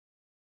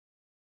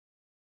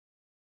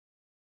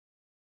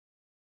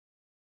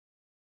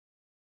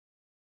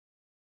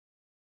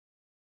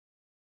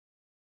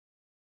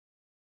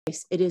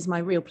it is my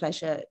real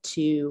pleasure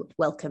to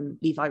welcome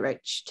Levi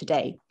Roach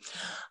today.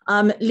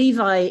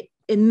 Levi,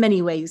 in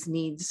many ways,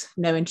 needs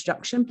no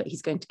introduction, but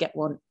he's going to get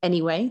one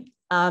anyway.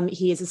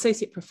 He is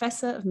Associate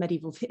Professor of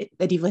Medieval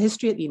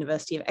History at the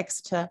University of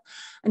Exeter,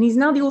 and he's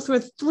now the author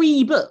of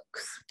 3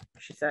 books,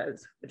 she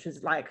says, which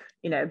is like,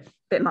 a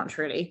bit much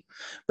really,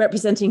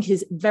 representing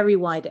his very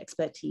wide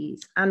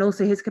expertise and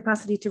also his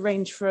capacity to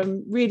range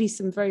from really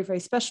some very, very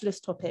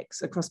specialist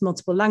topics across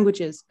multiple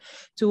languages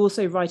to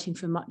also writing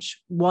for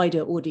much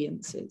wider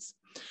audiences.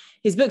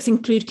 His books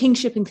include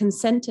Kingship and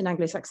Consent in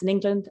Anglo-Saxon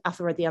England,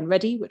 Athelred the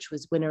Unready, which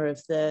was winner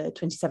of the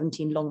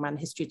 2017 Longman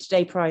History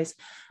Today Prize,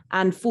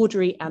 and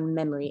Forgery and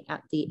Memory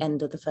at the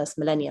End of the First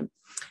Millennium.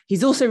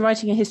 He's also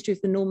writing a history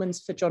of the Normans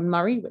for John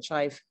Murray, which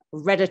I've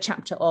read a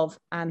chapter of,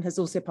 and has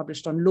also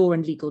published on law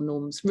and legal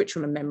norms,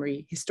 ritual and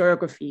memory,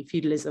 historiography,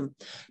 feudalism,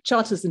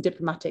 charters and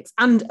diplomatics,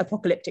 and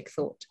apocalyptic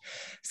thought.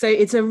 So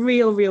it's a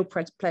real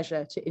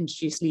pleasure to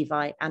introduce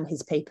Levi and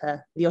his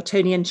paper, The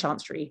Ottonian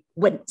Chancery,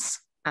 Whence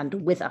and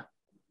Whither.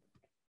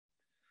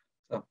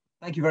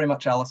 Thank you very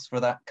much, Alice, for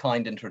that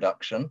kind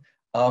introduction.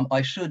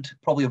 I should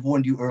probably have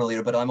warned you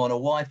earlier, but I'm on a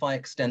Wi-Fi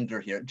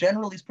extender here.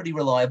 Generally, it's pretty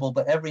reliable,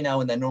 but every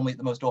now and then, normally at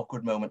the most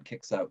awkward moment,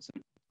 kicks out. So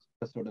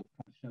just sort of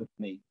show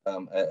me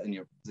in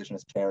your position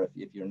as chair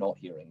if you're not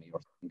hearing me or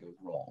something goes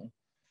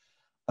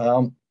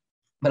wrong.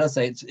 But as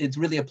I say, it's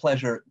really a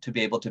pleasure to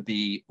be able to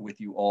be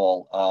with you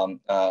all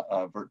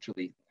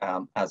virtually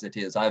as it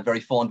is. I have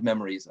very fond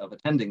memories of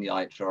attending the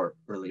IHR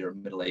earlier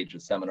Middle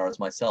Ages seminars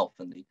myself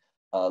in the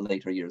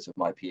later years of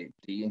my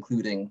PhD,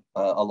 including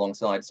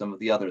alongside some of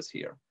the others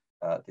here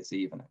this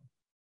evening.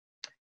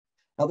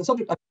 Now, the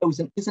subject I've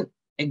chosen isn't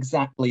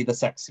exactly the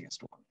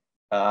sexiest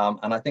one,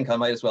 and I think I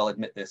might as well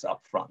admit this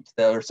up front.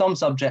 There are some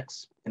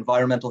subjects,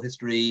 environmental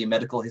history,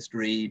 medical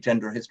history,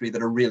 gender history,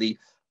 that are really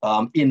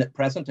in at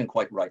present, and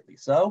quite rightly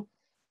so.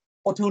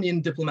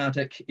 Ottonian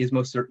diplomatic is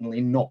most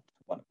certainly not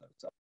one of those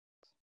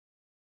subjects.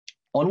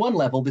 On one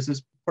level, this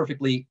is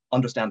perfectly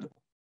understandable.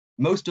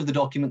 Most of the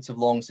documents have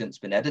long since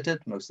been edited,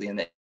 mostly in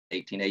the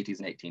 1880s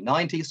and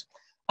 1890s.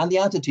 And the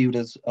attitude,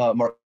 as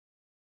Mark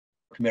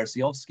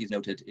Merciowski's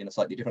noted in a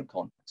slightly different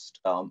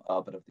context, but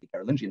of the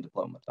Carolingian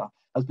diplomata,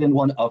 has been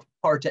one of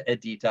parta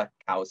edita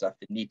causa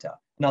finita.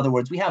 In other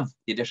words, we have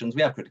the editions,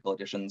 we have critical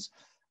editions,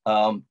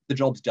 the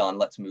job's done,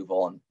 let's move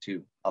on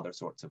to other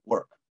sorts of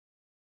work.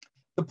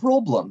 The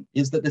problem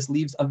is that this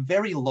leaves a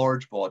very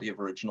large body of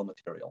original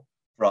material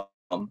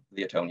from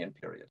the Ottonian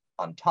period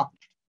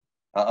untouched.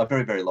 A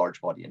very, very large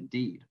body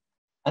indeed.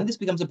 And this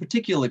becomes a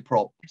particular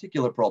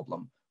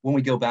problem when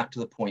we go back to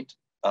the point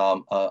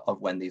of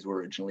when these were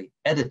originally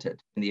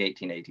edited in the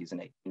 1880s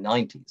and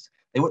 1890s.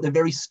 They were at the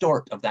very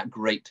start of that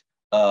great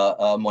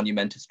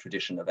monumentous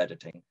tradition of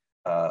editing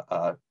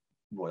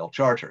royal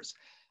charters.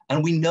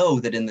 And we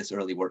know that in this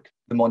early work,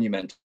 the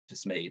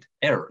monumentists made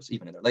errors,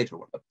 even in their later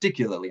work, but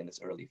particularly in this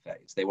early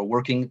phase. They were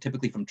working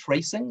typically from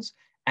tracings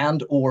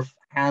and or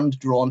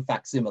hand-drawn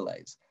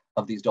facsimiles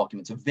of these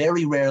documents.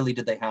 Very rarely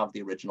did they have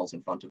the originals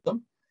in front of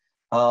them.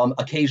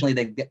 Occasionally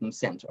they'd get them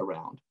sent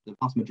around. The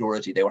vast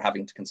majority they were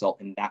having to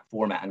consult in that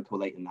format and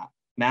collate in that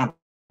manner.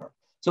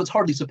 So it's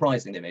hardly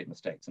surprising they made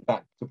mistakes. In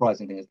fact, the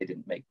surprising thing is they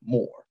didn't make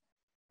more.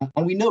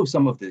 And we know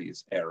some of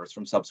these errors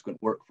from subsequent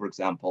work. For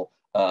example,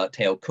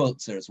 Theo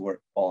Kulzer's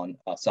work on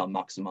Psalm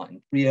Maxima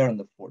in Trier and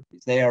the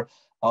forgeries there.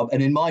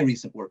 And in my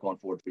recent work on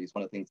forgeries,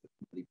 one of the things that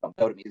really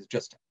jumped out at me is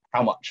just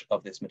how much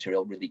of this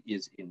material really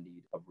is in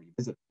need of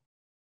revisiting.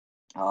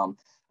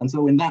 And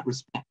so in that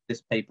respect,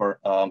 this paper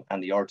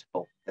and the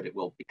article that it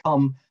will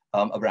become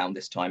around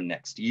this time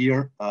next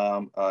year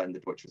in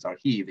the Deutsches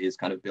Archiv is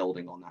kind of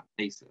building on that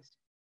basis.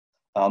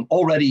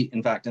 Already,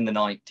 in fact, in the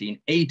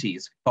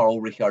 1980s, Karl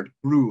Richard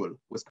Bruhl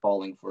was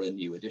calling for a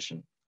new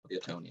edition of the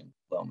Ottonian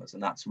diplomas,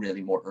 and that's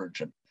really more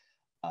urgent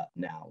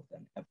now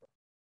than ever.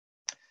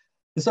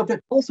 The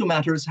subject also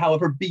matters,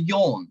 however,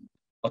 beyond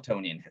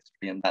Ottonian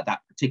history, and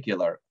that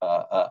particular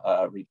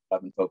region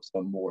I've been focused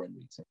on more in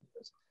recent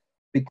years.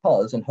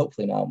 Because, and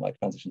hopefully now my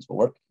transitions will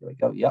work, here we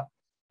go, yeah.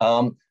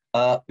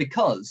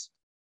 Because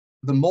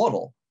the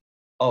model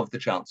of the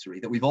Chancery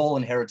that we've all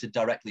inherited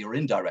directly or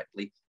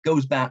indirectly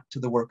goes back to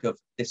the work of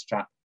this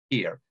chap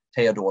here,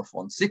 Theodor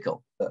von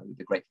Sickel,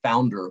 the great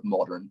founder of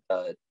modern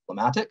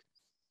diplomatic,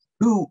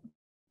 who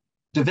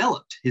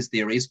developed his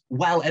theories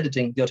while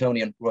editing the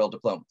Ottonian royal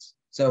diplomas.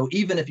 So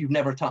even if you've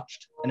never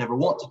touched and never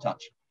want to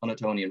touch an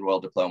Ottonian royal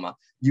diploma,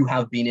 you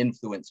have been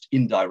influenced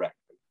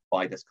indirectly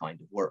by this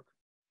kind of work.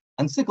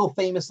 And Sickel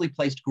famously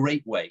placed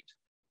great weight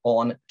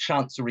on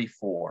Chancery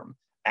form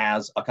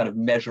as a kind of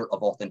measure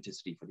of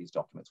authenticity for these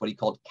documents, what he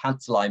called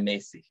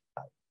Kanzleimäßigkeit.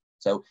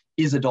 So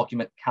is a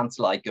document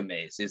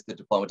kanzleigemäß? Is the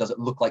diploma, does it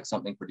look like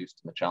something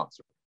produced in the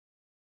Chancery?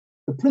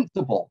 The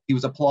principle he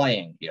was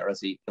applying here, as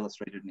he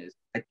illustrated in his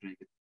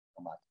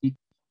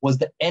was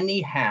that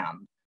any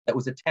hand that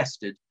was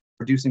attested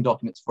producing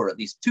documents for at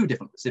least 2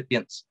 different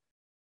recipients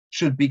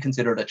should be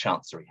considered a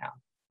Chancery hand,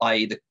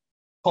 i.e. the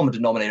common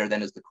denominator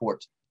then is the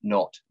court,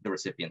 not the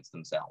recipients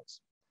themselves.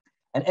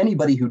 And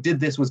anybody who did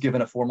this was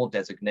given a formal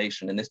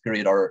designation. In this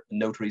period, our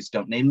notaries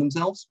don't name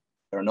themselves.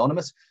 they're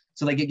anonymous.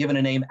 So they get given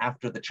a name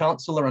after the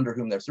chancellor under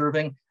whom they're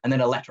serving, and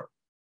then a letter,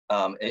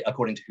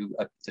 according to who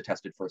is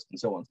attested first, and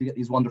so on. So you get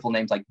these wonderful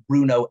names like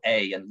Bruno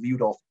A and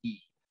Ludolf E,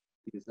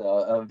 these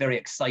very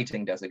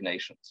exciting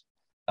designations.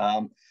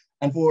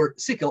 And for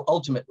Sickle,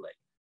 ultimately,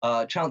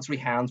 Chancery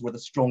hands were the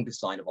strongest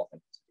sign of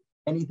authenticity.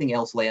 Anything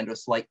else lay under a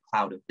slight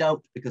cloud of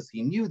doubt because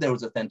he knew there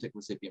was authentic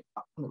recipient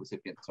production. The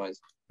recipients always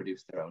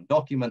produced their own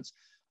documents,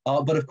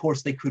 but of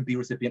course they could be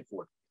recipient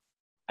forgeries,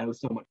 and it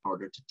was so much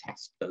harder to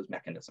test those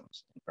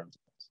mechanisms in terms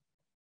of this.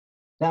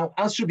 Now,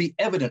 as should be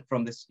evident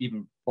from this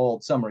even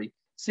bald summary,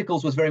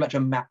 Sickles was very much a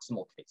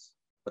maximal case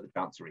for the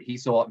Chancery. He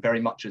saw it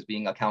very much as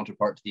being a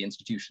counterpart to the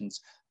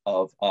institutions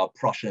of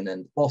Prussian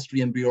and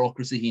Austrian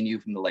bureaucracy he knew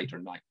from the later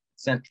 19th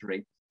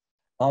century.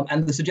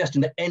 And the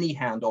suggestion that any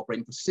hand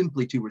operating for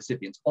simply two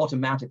recipients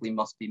automatically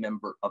must be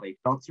member of a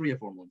chancery, a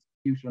formal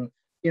institution,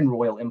 in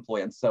royal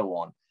employ, and so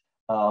on,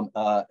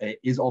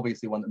 is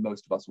obviously one that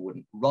most of us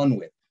wouldn't run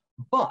with.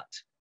 But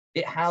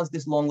it has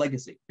this long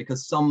legacy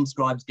because some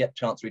scribes get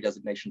chancery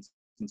designations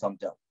and some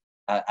don't.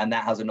 And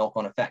that has a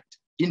knock-on effect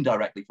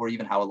indirectly for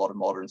even how a lot of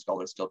modern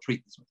scholars still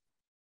treat this.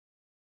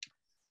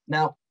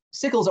 Now,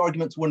 Sickles'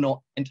 arguments were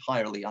not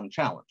entirely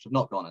unchallenged, have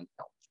not gone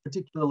unchallenged,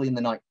 particularly in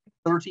the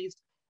 1930s.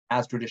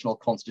 As traditional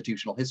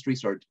constitutional history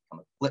started to become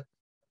a flip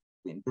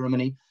in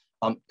Germany.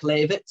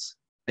 Klewitz,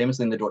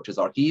 famously in the Deutsches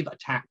Archiv,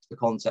 attacked the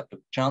concept of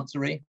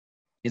chancery.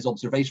 His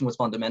observation was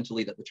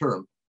fundamentally that the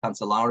term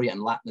cancellaria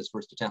in Latin is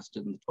first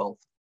attested in the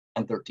 12th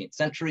and 13th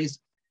centuries,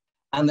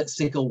 and that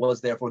Sickle was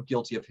therefore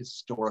guilty of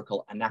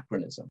historical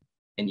anachronism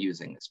in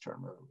using this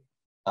term early,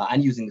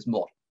 and using this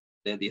model,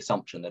 the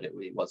assumption that it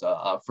was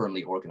a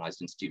firmly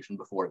organized institution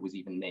before it was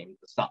even named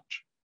as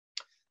such.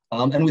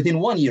 And within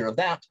 1 year of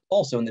that,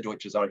 also in the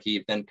Deutsches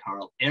Archiv, then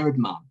Karl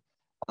Erdmann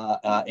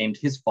aimed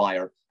his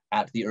fire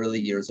at the early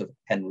years of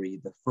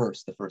Henry I, the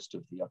first of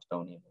the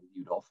Ottonian and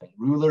Ludolfing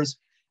rulers.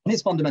 And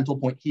his fundamental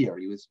point here,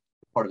 he was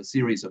part of a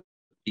series of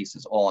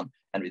pieces on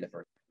Henry I,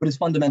 but his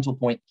fundamental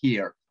point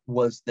here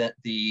was that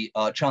the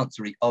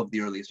chancery of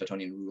the earliest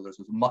Ottonian rulers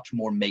was much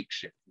more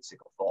makeshift than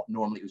Sickle thought.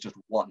 Normally it was just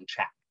one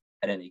chap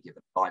at any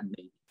given time,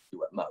 maybe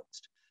two at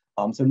most.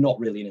 So not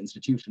really an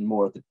institution,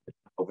 more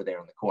over there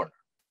in the corner.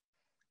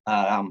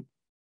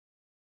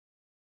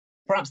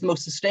 Perhaps the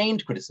most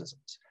sustained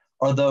criticisms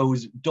are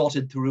those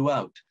dotted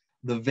throughout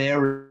the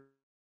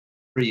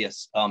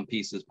various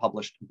pieces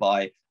published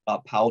by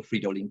Paul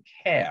Fridolin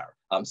Kerr,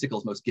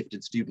 Sickle's most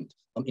gifted student,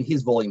 in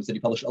his volumes that he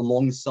published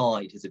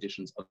alongside his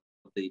editions of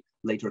the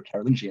later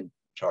Carolingian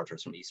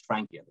charters from East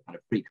Francia, the kind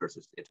of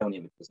precursors to the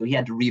Ottonian. So he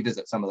had to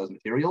revisit some of those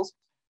materials.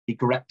 He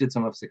corrected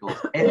some of Sickle's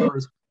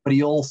errors, but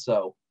he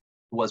also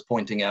was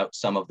pointing out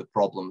some of the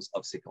problems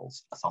of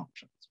Sickle's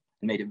assumptions,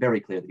 and made it very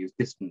clear that he was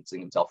distancing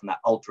himself from that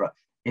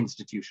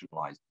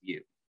ultra-institutionalized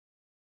view.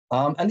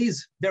 And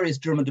these various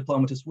German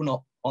diplomatists were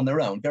not on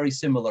their own. Very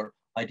similar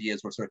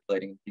ideas were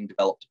circulating and being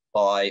developed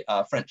by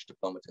French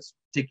diplomatists,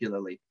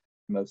 particularly,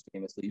 most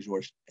famously,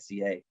 Georges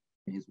Tessier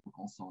in his work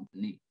on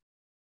Saint-Denis.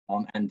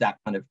 And that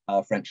kind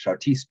of French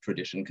Chartiste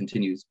tradition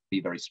continues to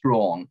be very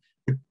strong,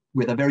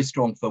 with a very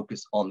strong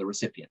focus on the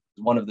recipient.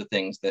 One of the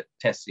things that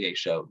Tessier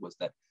showed was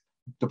that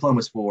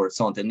diplomas for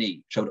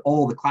Saint-Denis showed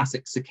all the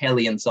classic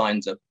Sickelian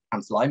signs of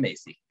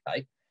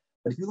Kanzleimäßigkeit,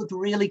 but if you looked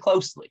really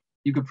closely,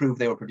 you could prove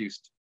they were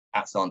produced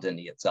at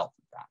Saint-Denis itself,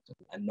 in fact,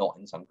 and not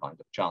in some kind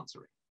of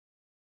chancery.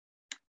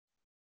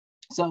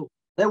 So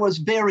there was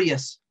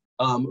various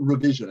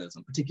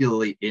revisionism,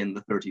 particularly in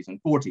the 30s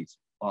and 40s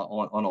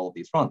on all of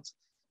these fronts,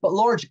 but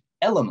large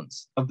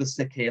elements of the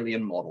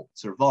Sickelian model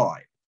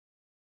survive.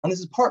 And this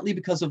is partly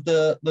because of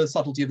the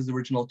subtlety of his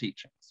original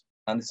teachings.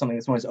 And it's something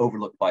that's always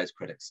overlooked by his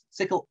critics.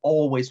 Sickle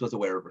always was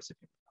aware of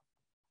recipient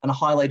and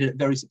highlighted it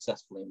very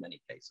successfully in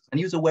many cases. And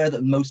he was aware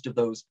that most of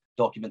those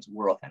documents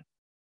were authentic.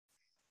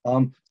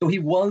 So he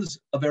was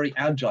a very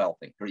agile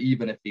thinker,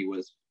 even if he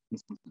was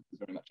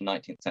very much a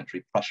 19th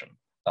century Prussian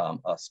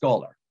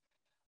scholar.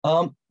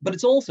 But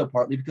it's also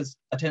partly because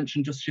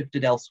attention just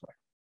shifted elsewhere.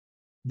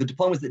 The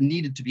diplomas that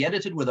needed to be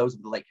edited were those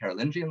of the late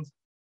Carolingians,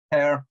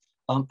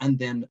 and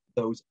then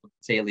those of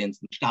Salians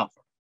and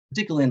Stauffer,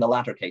 particularly in the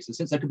latter cases,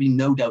 since there could be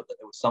no doubt that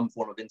there was some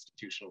form of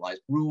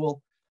institutionalized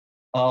rule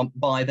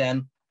by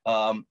then.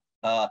 We've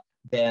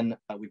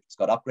just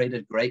got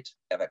upgraded, great,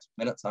 we have extra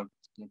minutes, I'm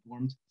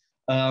informed.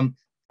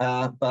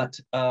 But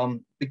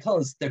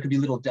because there could be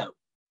little doubt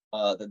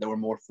that there were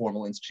more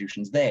formal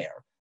institutions there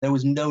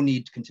was no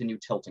need to continue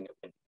tilting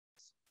opinions.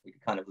 We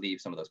could kind of leave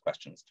some of those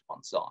questions to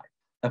one side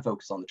and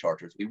focus on the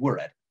charters we were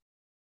editing.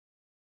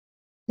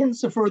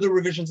 Hints of further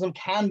revisionism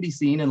can be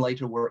seen in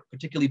later work,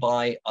 particularly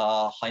by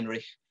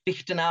Heinrich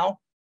Fichtenau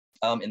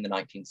in the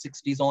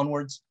 1960s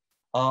onwards,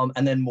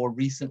 and then more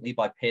recently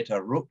by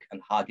Peter Ruck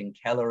and Hagen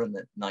Keller in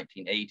the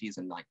 1980s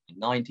and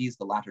 1990s,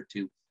 the latter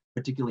two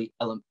particularly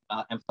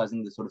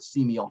emphasizing the sort of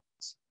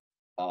semiotics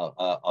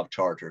of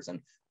charters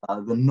and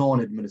the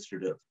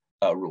non-administrative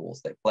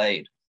roles they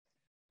played.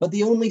 But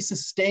the only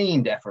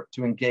sustained effort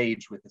to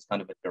engage with this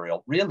kind of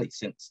material, really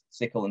since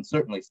Sickle and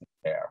certainly since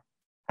Kerr,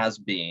 has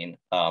been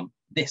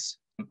this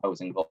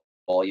imposing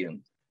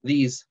volume.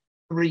 These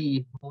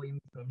 3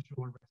 volumes, I'm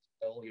sure,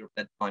 all your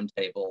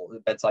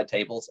bedside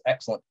tables,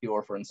 excellent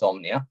cure for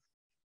insomnia,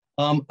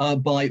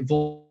 by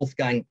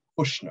Wolfgang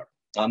Huschner.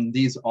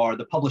 These are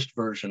the published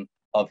version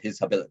of his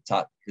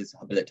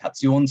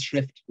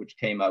Habilitationsschrift, which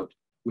came out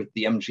with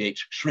the MGH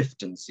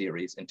Schriften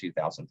series in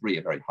 2003,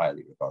 a very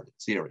highly regarded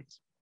series.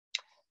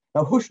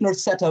 Now, Huschner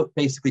set out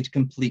basically to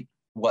complete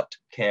what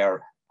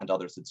Kerr and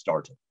others had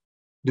started,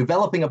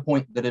 developing a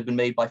point that had been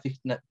made by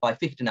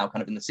Fichte now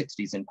kind of in the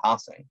 60s in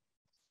passing.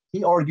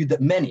 He argued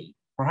that many,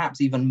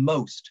 perhaps even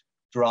most,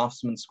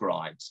 draftsmen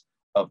scribes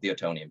of the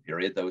Ottonian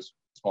period, those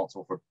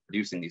responsible for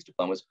producing these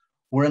diplomas,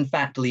 were in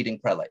fact leading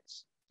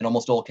prelates, in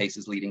almost all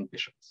cases leading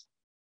bishops.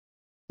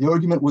 The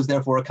argument was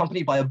therefore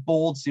accompanied by a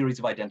bold series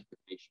of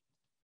identifications.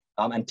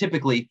 And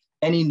typically,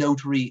 any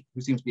notary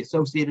who seems to be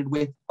associated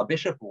with a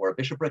bishop or a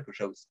bishopric or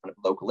shows kind of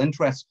local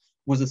interest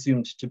was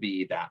assumed to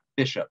be that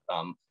bishop,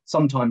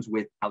 sometimes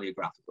with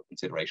paleographical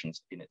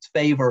considerations in its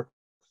favor.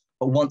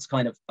 But once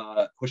kind of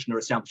Huschner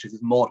establishes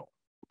his model,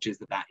 which is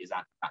that is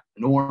at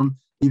the norm,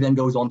 he then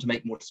goes on to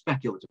make more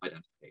speculative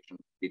identifications,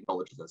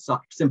 acknowledged as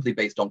such, simply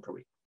based on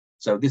career.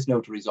 So this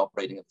notary is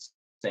operating at the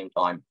same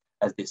time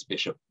as this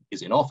bishop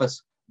is in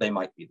office, they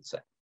might be the same.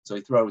 So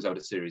he throws out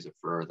a series of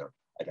further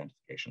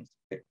identifications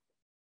here.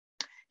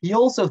 He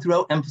also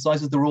throughout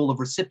emphasizes the role of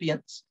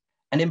recipients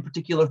and in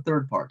particular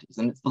third parties.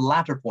 And it's the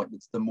latter point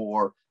that's the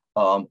more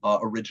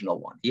original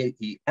one.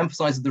 He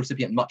emphasizes the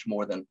recipient much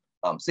more than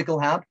Sickle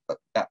had, but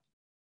that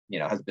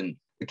has been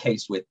the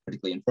case with,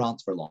 particularly in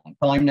France, for a long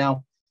time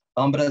now.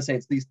 But as I say,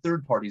 it's these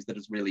third parties that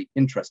is really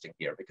interesting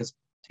here, because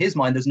to his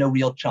mind, there's no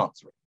real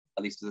chancery,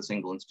 at least as a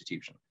single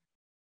institution.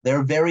 There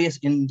are various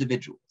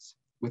individuals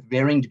with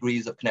varying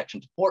degrees of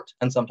connection to court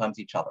and sometimes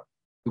each other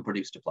who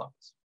produce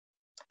diplomas.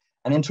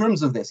 And in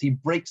terms of this, he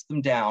breaks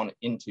them down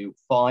into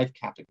 5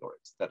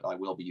 categories that I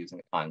will be using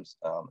at times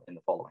in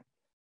the following.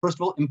 First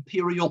of all,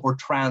 imperial or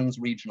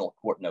trans-regional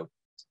court notaries.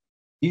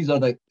 These are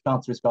the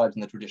chancery scribes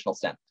in the traditional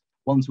sense,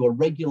 ones who are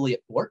regularly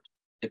at court.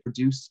 They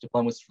produce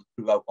diplomas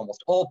throughout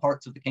almost all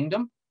parts of the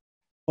kingdom,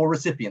 or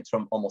recipients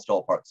from almost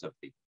all parts of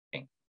the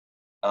kingdom.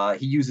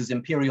 He uses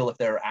imperial if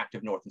they're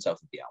active north and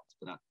south of the Alps,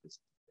 but that is,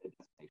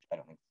 I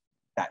don't think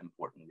that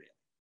important really.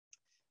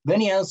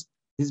 Then he has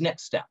his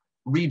next step,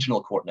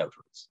 regional court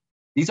notaries.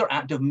 These are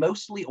active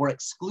mostly or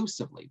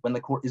exclusively when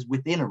the court is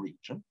within a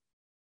region,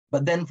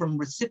 but then from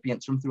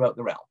recipients from throughout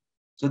the realm.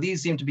 So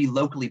these seem to be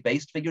locally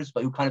based figures,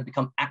 but who kind of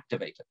become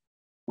activated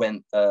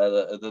when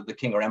the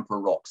king or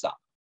emperor rocks up.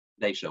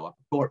 They show up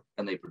at court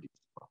and they produce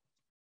them,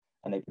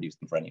 and they produce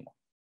them for anyone.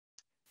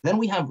 Then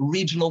we have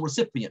regional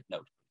recipient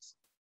notaries.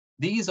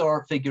 These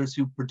are figures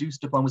who produce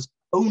diplomas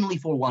only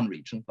for one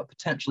region, but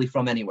potentially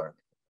from anywhere.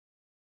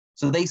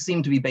 So they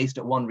seem to be based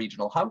at one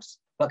regional house,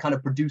 but kind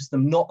of produce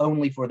them not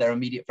only for their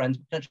immediate friends,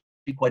 but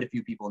potentially quite a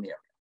few people in the area.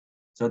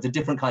 So it's a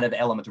different kind of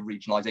element of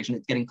regionalization.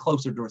 It's getting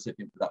closer to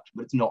recipient production,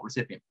 but it's not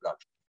recipient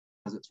production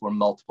because it's for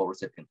multiple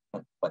recipients,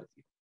 quite a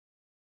few.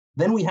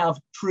 Then we have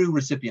true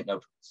recipient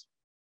notaries.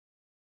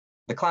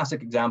 The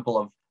classic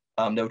example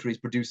of notaries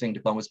producing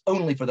diplomas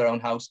only for their own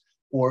house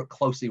or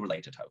closely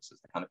related houses,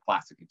 the kind of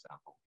classic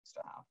example we used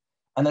to have.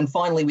 And then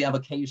finally, we have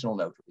occasional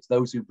notaries,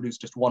 those who produce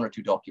just 1 or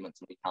 2 documents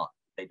and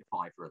they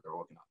defy further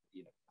organized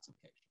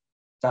classification.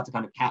 So that's a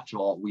kind of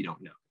catch-all, we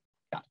don't know.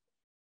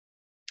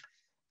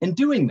 In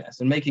doing this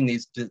and making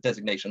these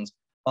designations,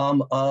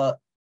 Huschner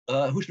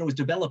was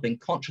developing,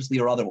 consciously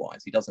or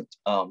otherwise, he doesn't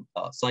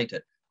cite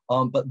it,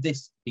 but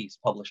this piece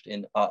published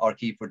in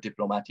Archive for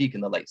Diplomatique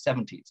in the late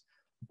 70s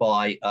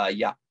by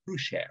Jaap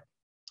Crucher,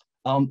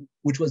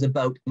 which was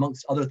about,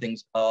 amongst other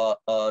things,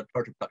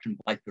 charter production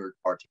by third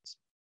parties.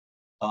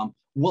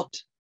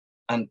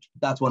 And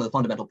that's one of the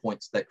fundamental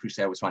points that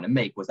Crucher was trying to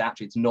make, was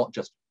actually it's not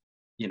just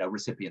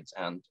recipients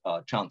and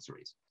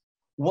chanceries.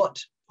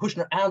 What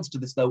Huschner adds to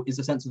this, though, is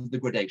a sense of the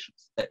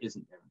gradations that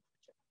isn't there.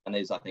 And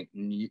is, I think,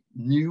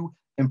 new,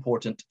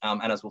 important,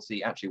 and as we'll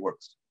see, actually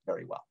works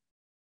very well.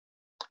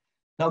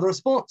 Now, the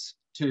response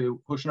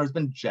to Huschner has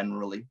been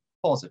generally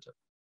positive.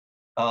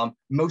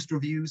 Most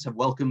reviews have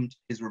welcomed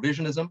his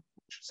revisionism,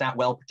 which sat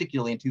well,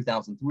 particularly in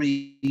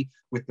 2003,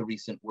 with the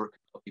recent work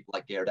of people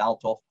like Gerd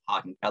Althoff,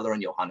 Hagen Keller,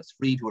 and Johannes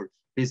Fried, who were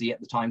busy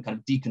at the time kind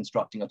of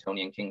deconstructing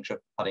Ottonian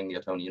kingship, cutting the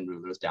Ottonian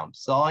rulers down to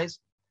size.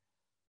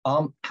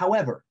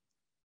 However,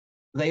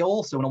 they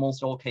also, in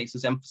almost all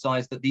cases,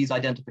 emphasized that these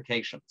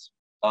identifications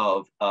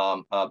of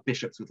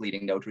bishops with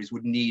leading notaries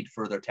would need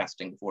further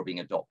testing before being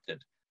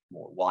adopted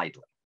more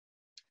widely.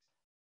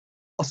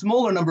 A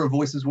smaller number of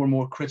voices were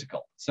more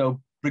critical. So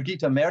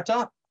Brigitte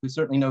Merta, who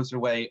certainly knows her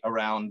way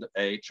around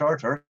a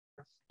charter,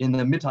 in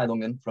the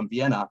Mitteilungen from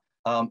Vienna,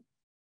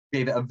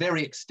 gave it a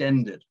very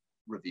extended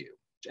review,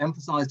 which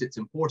emphasized its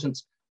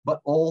importance,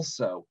 but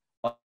also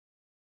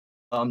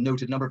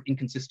noted a number of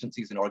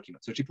inconsistencies in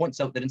arguments. So she points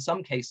out that in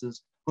some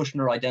cases,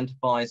 Huschner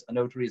identifies a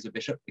notary as a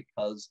bishop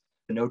because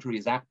the notary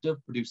is active,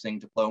 producing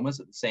diplomas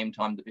at the same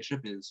time the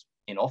bishop is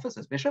in office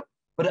as bishop.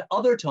 But at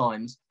other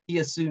times, he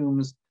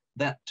assumes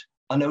that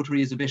a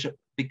notary is a bishop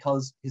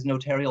because his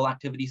notarial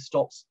activity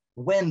stops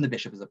when the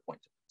bishop is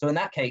appointed. So in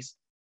that case,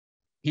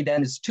 he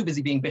then is too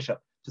busy being bishop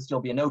to still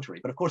be a notary.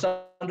 But of course,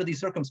 under these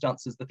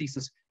circumstances, the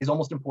thesis is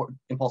almost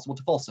impossible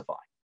to falsify.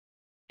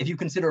 If you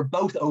consider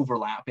both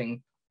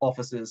overlapping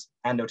offices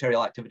and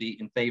notarial activity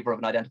in favor of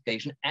an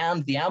identification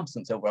and the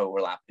absence of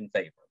overlap in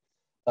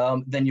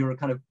favor, then you're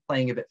kind of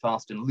playing a bit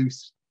fast and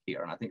loose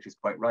here. And I think she's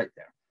quite right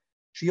there.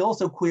 She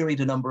also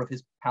queried a number of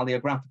his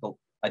paleographical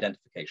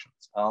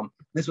identifications.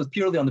 This was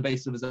purely on the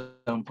basis of his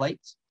own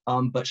plates,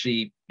 but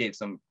she gave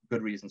some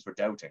good reasons for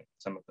doubting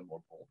some of the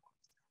more bold ones.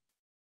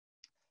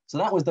 So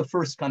that was the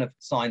first kind of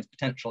signs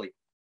potentially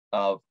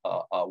of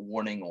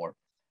warning or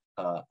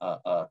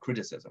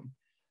criticism.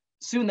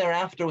 Soon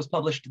thereafter was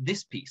published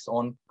this piece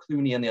on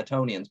Cluny and the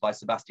Ottonians by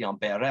Sebastian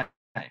Beret.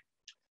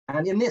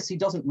 And in this, he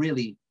doesn't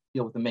really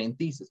deal with the main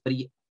thesis, but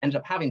he ended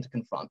up having to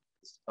confront,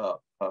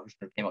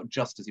 Hüschner came out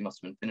just as he must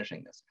have been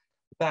finishing this,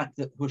 the fact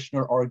that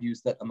Hüschner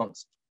argues that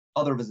amongst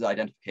other of his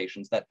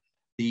identifications, that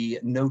the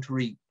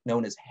notary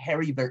known as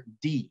Heribert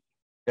D,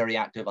 very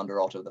active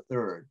under Otto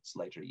III's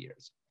later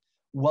years,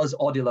 was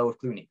Odilo of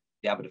Cluny,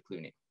 the abbot of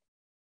Cluny.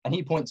 And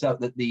he points out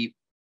that the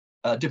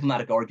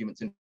diplomatic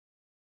arguments in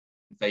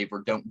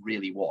favor don't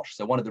really wash.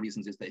 So one of the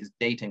reasons is that his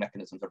dating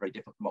mechanisms are very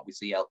different from what we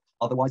see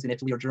otherwise in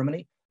Italy or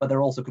Germany, but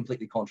they're also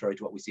completely contrary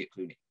to what we see at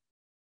Cluny.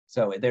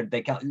 So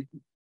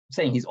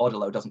saying he's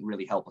Odilo doesn't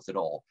really help us at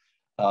all.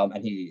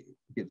 And he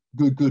gives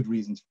good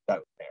reasons for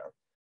doubt there.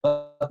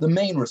 But the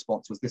main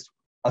response was this,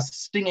 a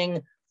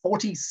stinging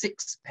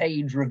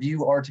 46-page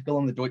review article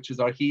in the Deutsches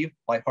Archiv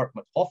by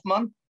Hartmut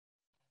Hoffmann,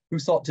 who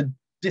sought to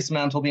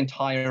dismantle the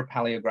entire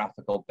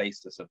paleographical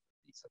basis of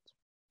the thesis.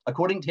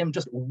 According to him,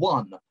 just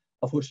one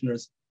of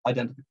Hüschner's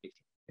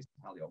identifications is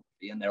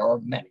paleography, and there are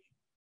many,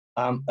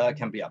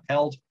 can be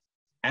upheld.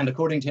 And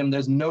according to him,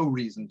 there's no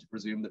reason to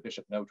presume that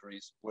bishop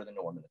notaries were the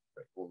norm in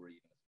Italy, or were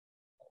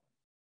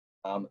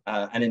even.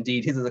 And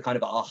indeed, his is a kind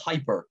of a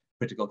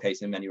hyper-critical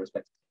case in many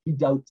respects. He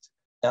doubts,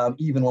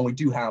 even when we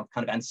do have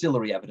kind of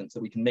ancillary evidence,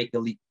 that we can make the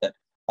leap that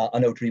a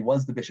notary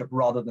was the bishop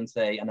rather than,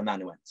 say, an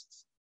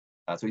amanuensis.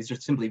 So he's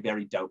just simply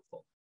very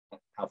doubtful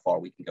how far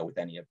we can go with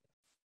any of this.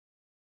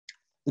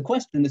 The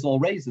question this all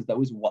raises,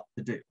 though, is what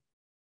to do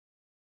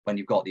when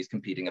you've got these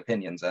competing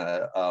opinions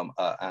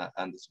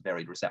and this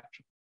varied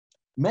reception.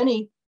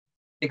 Many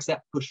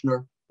accept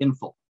Hüschner in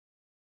full.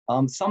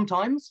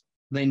 Sometimes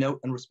they note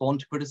and respond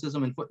to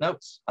criticism in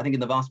footnotes. I think in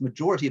the vast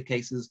majority of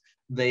cases,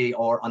 they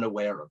are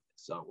unaware of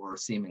this, or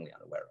seemingly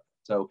unaware of it.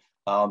 So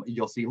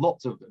you'll see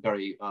lots of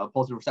very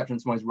positive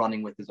receptions when he's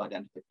running with his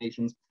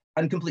identifications,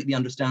 and completely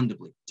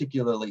understandably,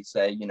 particularly,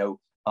 say,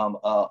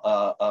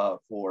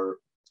 for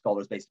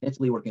scholars based in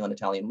Italy working on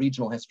Italian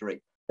regional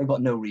history, they've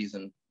got no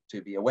reason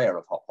to be aware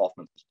of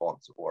Hoffmann's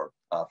response or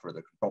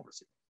further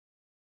controversy.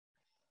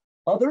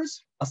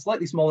 Others, a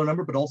slightly smaller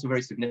number, but also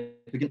very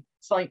significant,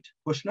 cite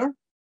Hüschner,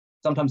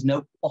 sometimes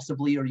note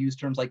possibly or use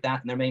terms like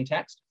that in their main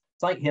text,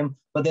 cite him,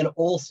 but then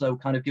also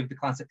kind of give the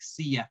classic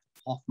CF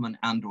Hoffmann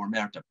and or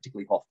Merta,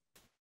 particularly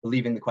Hoffmann,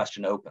 leaving the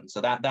question open.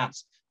 So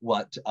that's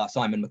what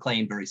Simon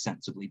MacLean very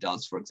sensibly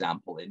does, for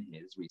example, in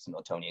his recent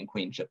Ottonian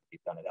queenship.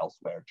 He's done it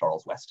elsewhere.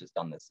 Charles West has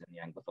done this in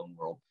the Anglophone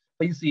world,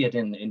 but you see it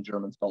in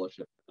German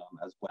scholarship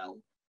as well.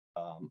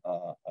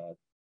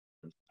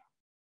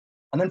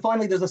 And then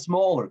finally, there's a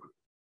smaller group,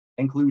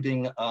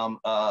 including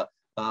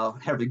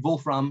Herwig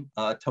Wolfram,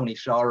 Tony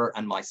Scharer,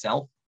 and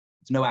myself.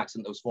 It's no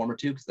accident those former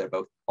two, because they're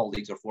both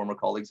colleagues or former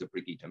colleagues of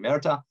Brigitte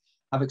Merta,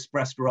 have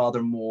expressed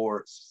rather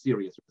more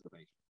serious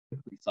reservations,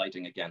 typically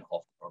citing again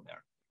Hoffmann or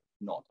Merta,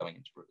 not going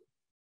into further.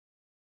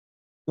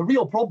 The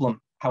real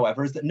problem,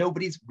 however, is that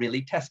nobody's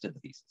really tested the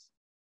thesis.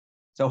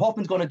 So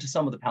Hoffmann's gone into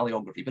some of the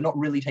paleography, but not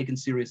really taken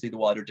seriously the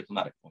wider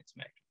diplomatic points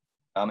made.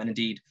 And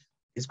indeed,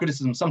 his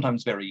criticism is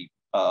sometimes very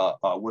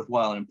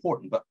worthwhile and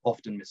important, but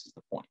often misses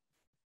the point.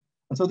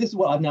 And so this is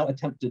what I've now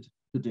attempted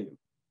to do.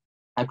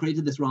 I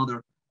created this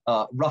rather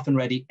rough and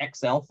ready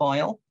Excel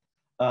file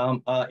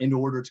in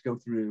order to go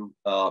through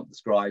the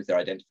scribes, their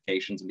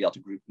identifications, and be able to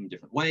group them in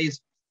different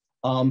ways,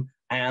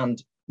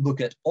 and look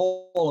at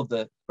all of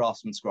the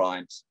draftsman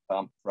scribes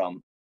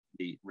from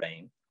the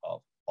reign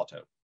of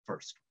Otto I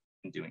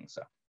in doing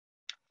so.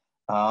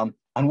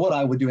 And what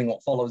I would doing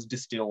what follows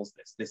distills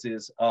this. This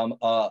is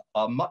a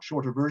much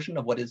shorter version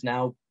of what is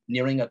now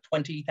nearing a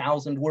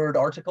 20,000 word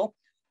article.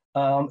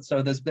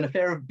 So there's been a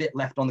fair bit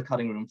left on the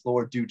cutting room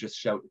floor. Do just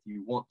shout if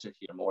you want to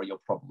hear more.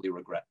 You'll probably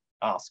regret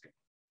asking.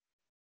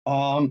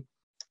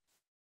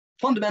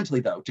 Fundamentally,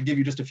 though, to give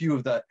you just a few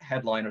of the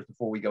headliners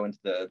before we go into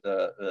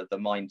the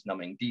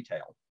mind-numbing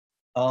detail,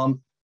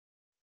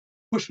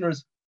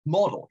 Hüschner's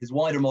model, his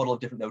wider model of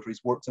different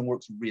notaries, works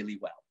really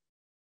well.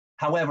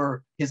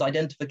 However, his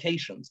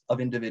identifications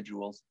of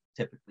individuals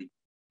typically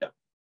don't.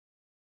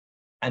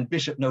 And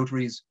bishop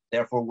notaries,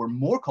 therefore, were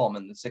more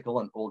common than Sickle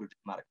and older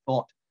diplomatic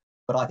thought,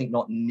 but I think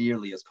not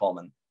nearly as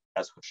common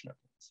as Hüschner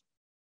is.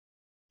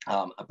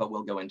 But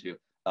we'll go into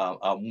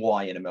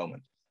why in a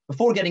moment.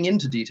 Before getting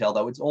into detail,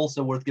 though, it's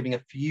also worth giving a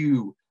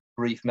few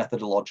brief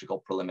methodological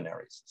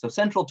preliminaries. So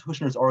central to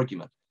Hüschner's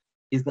argument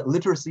is that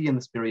literacy in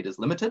this period is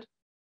limited,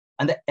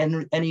 and that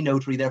any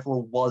notary,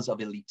 therefore, was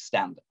of elite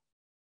standing.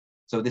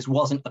 So this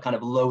wasn't a kind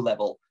of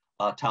low-level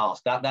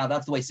task.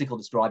 That's the way Sickle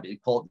described it. He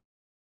called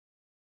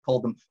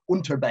them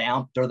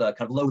Unterbeamter, the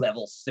kind of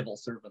low-level civil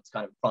servants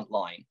kind of front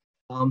line.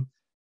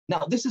 Now,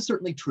 this is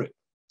certainly true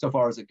so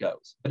far as it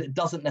goes, but it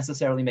doesn't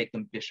necessarily make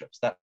them bishops.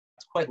 That's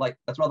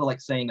rather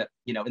like saying that,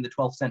 in the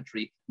 12th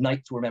century,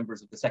 knights were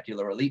members of the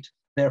secular elite,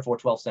 therefore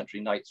 12th century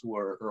knights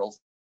were earls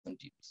and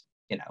dukes.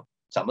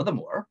 Some of them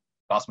were,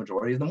 vast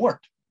majority of them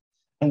weren't.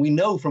 And we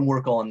know from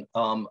work on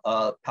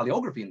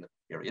paleography in the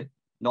period,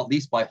 not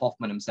least by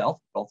Hoffman himself,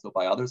 but also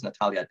by others,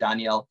 Natalia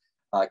Daniel,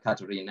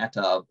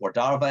 Katerinetta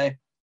Bordarve,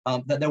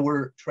 that there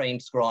were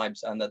trained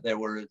scribes and that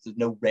there's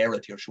no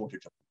rarity or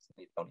shortage of them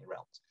in the Ottonian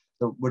realms.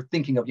 So we're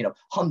thinking of,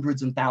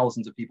 hundreds and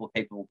thousands of people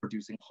capable of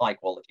producing high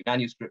quality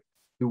manuscript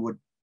who would,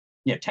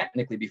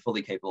 technically be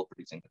fully capable of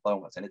producing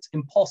diplomas. And it's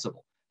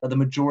impossible that the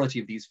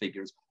majority of these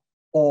figures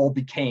all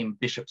became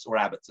bishops or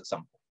abbots at some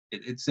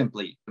point. It's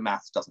simply, the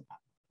maths doesn't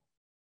happen.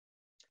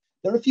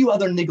 There are a few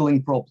other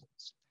niggling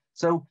problems.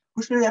 So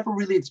Kushner never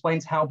really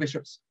explains how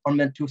bishops are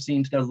meant to have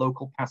seen to their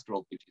local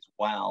pastoral duties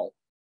while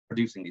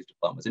producing these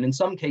diplomas. And in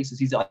some cases,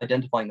 he's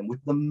identifying them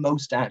with the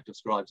most active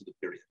scribes of the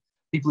period,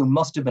 people who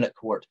must have been at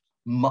court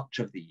much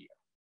of the year.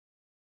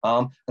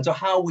 And so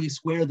how will you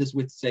square this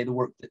with, say, the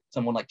work that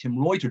someone like Tim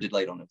Reuter did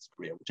late on in his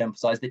career, which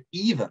emphasized that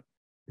even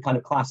the kind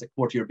of classic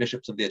courtier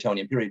bishops of the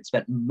Ottonian period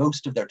spent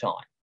most of their time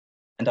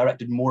and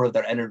directed more of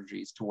their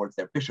energies towards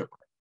their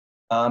bishopric,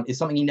 is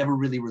something he never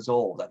really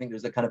resolved. I think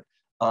there's a kind of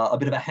a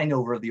bit of a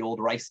hangover of the old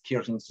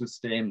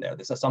Reichskirchensystem there,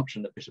 this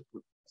assumption that bishops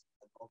would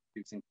be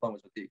producing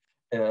diplomas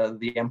with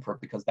the emperor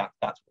because that's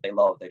what they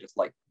love. They just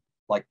like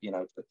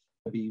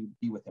to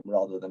be with him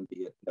rather than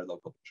be their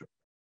local bishop.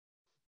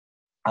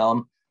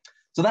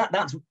 So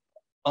that's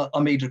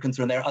a major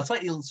concern there. A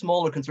slightly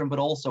smaller concern, but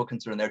also a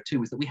concern there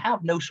too, is that we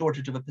have no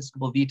shortage of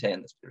episcopal vitae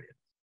in this period.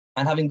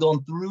 And having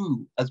gone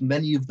through as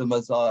many of them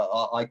as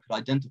I could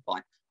identify,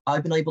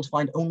 I've been able to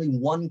find only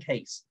one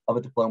case of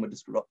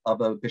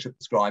a bishop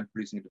scribe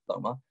producing a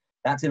diploma.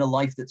 That's in a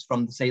life that's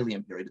from the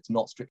Salian period. It's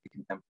not strictly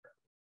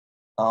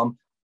contemporary.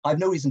 I've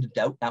no reason to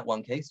doubt that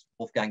one case,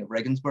 Wolfgang of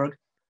Regensburg,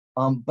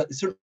 but it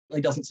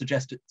certainly doesn't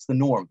suggest it's the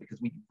norm,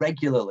 because we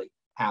regularly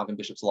have in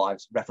bishops'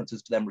 lives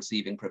references to them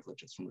receiving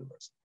privileges from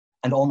rulers.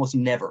 And almost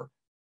never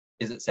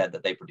is it said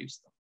that they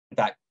produced them. In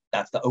fact,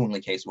 that's the only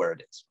case where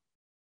it is.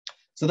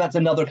 So that's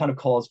another kind of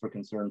cause for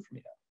concern for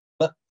me there.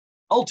 But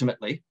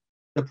ultimately,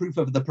 the proof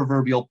of the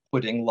proverbial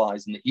pudding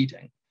lies in the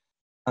eating.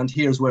 And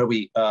here's where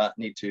we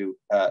need to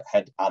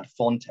head ad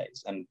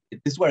fontes. And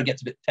this is where it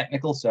gets a bit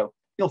technical, so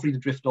feel free to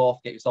drift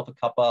off, get yourself a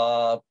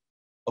cuppa,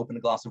 open a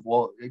glass of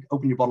water,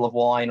 open your bottle of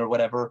wine or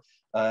whatever,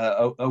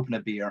 open a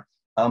beer.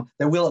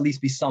 There will at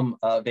least be some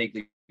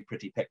vaguely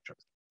pretty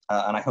pictures.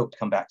 And I hope to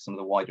come back to some of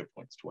the wider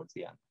points towards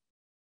the end.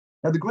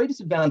 Now, the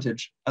greatest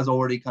advantage, as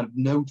already kind of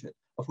noted,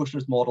 of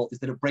Kushner's model is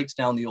that it breaks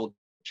down the old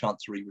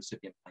Chancery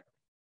recipient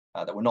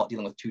hierarchy, that we're not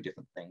dealing with two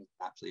different things,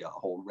 actually a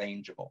whole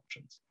range of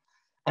options.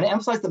 And it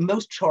emphasized that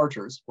most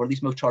charters, or at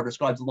least most charter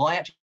scribes, lie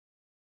actually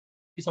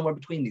somewhere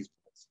between these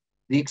points.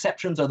 The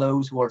exceptions are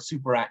those who are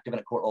super active in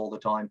a court all the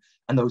time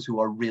and those who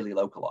are really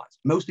localized.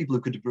 Most people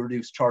who could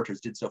produce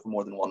charters did so for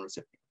more than one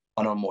recipient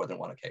on more than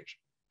one occasion.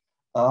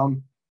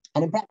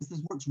 And in practice,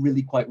 this works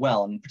really quite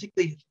well. And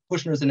particularly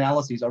Kushner's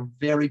analyses are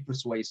very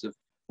persuasive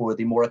for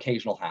the more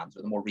occasional hands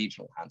or the more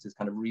regional hands, his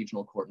kind of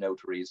regional court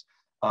notaries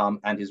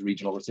and his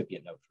regional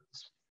recipient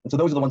notaries. And so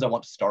those are the ones I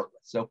want to start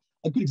with. So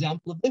a good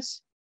example of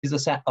this is a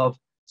set of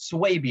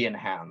Swabian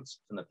hands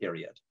from the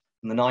period,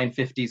 in the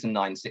 950s and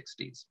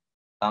 960s.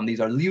 These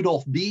are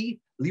Ludolf B,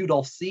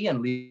 Ludolf C,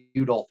 and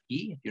Ludolf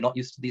E. If you're not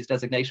used to these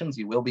designations,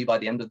 you will be by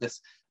the end of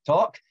this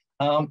talk.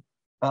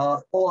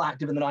 All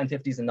active in the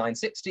 950s and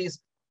 960s.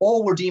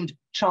 All were deemed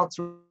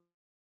Chancery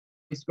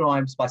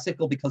scribes by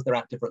Sickle because they're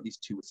active for at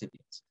least two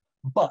recipients.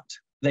 But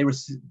they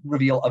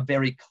reveal a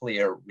very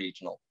clear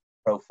regional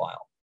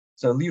profile.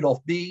 So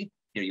Ludolf B,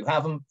 here you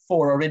have them,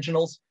 4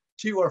 originals.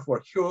 2 are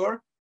for Hur,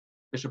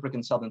 bishopric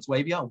in southern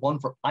Swabia, 1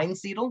 for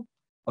Einsiedel,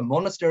 a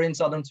monastery in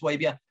southern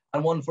Swabia,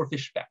 and 1 for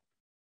Fischbeck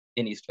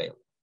in Eastphalia.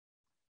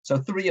 So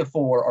 3 of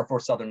 4 are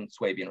for southern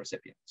Swabian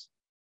recipients.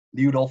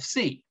 Ludolf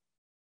C,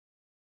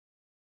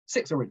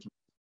 6 originals,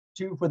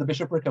 2 for the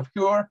bishopric of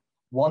Hur,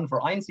 1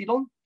 for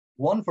Einsiedel,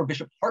 1 for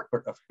Bishop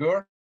Hartbert of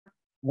Hur,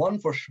 1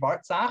 for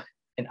Schwarzach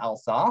in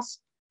Alsace,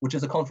 which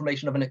is a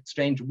confirmation of an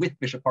exchange with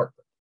Bishop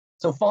Hartbert.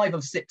 So 5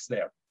 of 6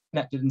 there,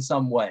 connected in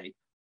some way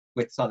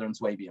with southern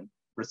Swabian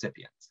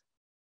recipients.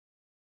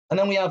 And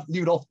then we have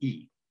Ludolf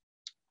E.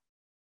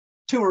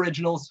 2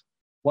 originals,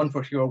 1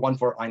 for Hur, 1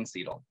 for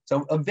Einsiedel.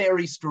 So a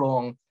very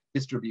strong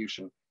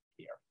distribution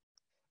here.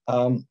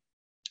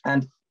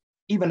 And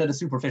even at a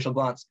superficial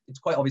glance, it's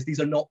quite obvious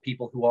these are not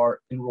people who are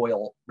in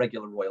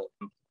regular royal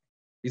employ.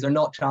 These are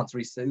not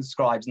Chancery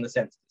scribes in the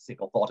sense that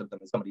Sickle thought of them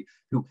as somebody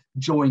who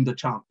joined the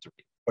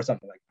Chancery or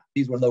something like that.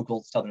 These were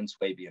local southern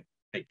Swabian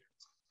figures.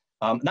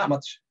 That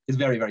much is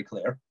very, very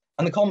clear.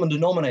 And the common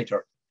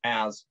denominator,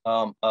 as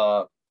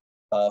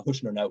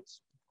Kushner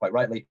notes quite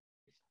rightly,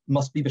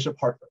 must be Bishop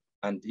Hartbert.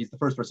 And he's the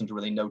first person to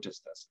really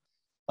notice this.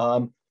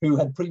 who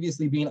had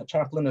previously been a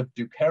chaplain of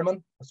Duke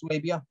Hermann of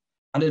Swabia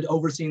and had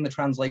overseen the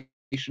translation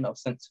of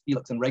St.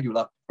 Felix and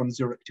Regula from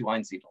Zurich to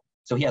Einsiedeln.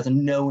 So he has a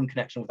known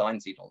connection with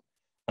Einsiedeln.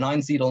 And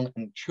Einsiedeln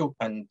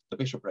and the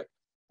bishopric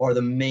are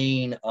the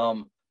main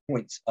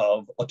points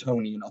of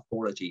Ottonian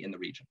authority in the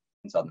region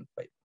in southern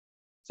Swabia.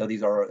 So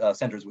these are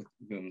centers with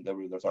whom the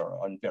rulers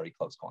are in very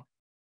close contact.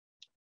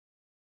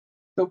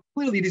 So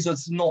clearly this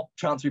is not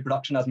chancery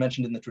production as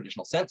mentioned in the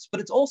traditional sense, but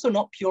it's also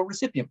not pure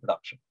recipient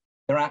production.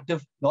 They're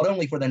active not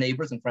only for their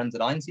neighbors and friends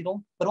at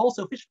Einsiedeln, but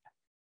also Fischbeck.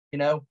 You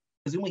know,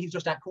 presumably he's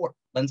just at court,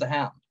 lends a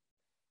hand.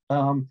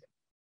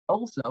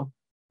 Also,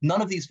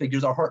 none of these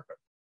figures are Hartford,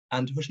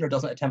 and Hüschner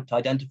doesn't attempt to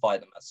identify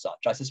them as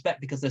such. I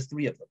suspect because there's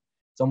 3 of them.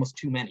 It's almost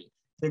too many.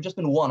 If there had just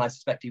been one, I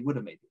suspect he would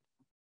have made it.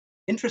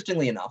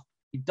 Interestingly enough,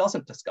 he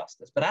doesn't discuss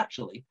this, but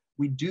actually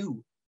we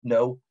do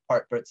know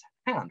Hartford's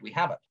hand. We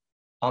have it,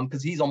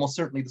 because he's almost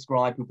certainly the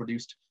scribe who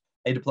produced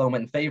a diploma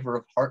in favor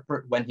of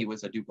Hartford when he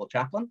was a ducal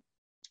chaplain.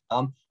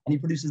 And he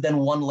produces then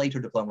one later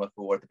diploma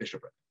for the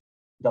bishopric.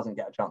 He doesn't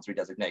get a chancery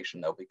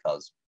designation though,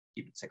 because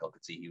even Sickle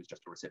could see he was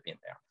just a recipient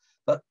there.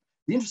 But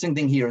the interesting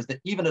thing here is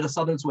that even at a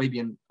southern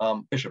Swabian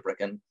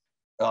bishopric, and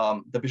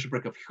the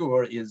bishopric of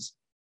Chur is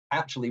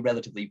actually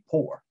relatively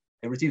poor.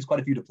 It receives quite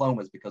a few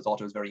diplomas because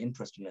Otto is very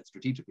interested in it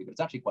strategically, but it's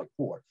actually quite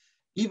poor.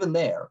 Even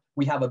there,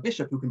 we have a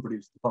bishop who can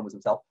produce diplomas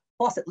himself,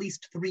 plus at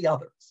least 3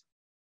 others.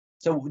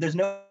 So there's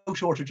no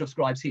shortage of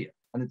scribes here.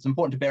 And it's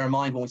important to bear in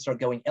mind when we start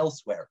going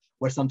elsewhere,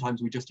 where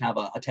sometimes we just have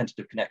a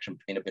tentative connection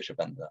between a bishop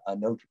and a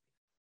notary.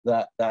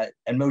 That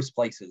in most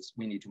places,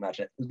 we need to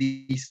imagine at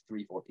least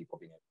 3 or 4 people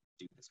being able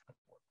to do this kind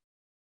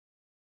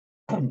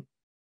of work.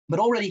 But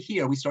already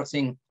here, we start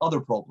seeing other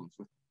problems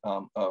with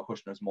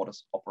Hüschner's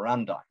modus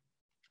operandi.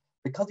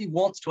 Because he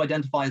wants to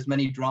identify as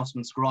many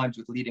draftsmen scribes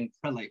with leading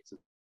prelates as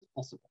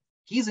possible,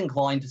 he's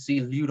inclined to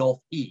see Ludolf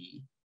E,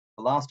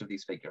 the last of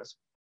these figures,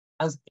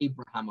 as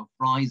Abraham of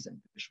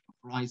Freising, the Bishop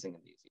of Freising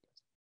in these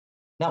years.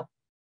 Now,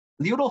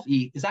 Ludolf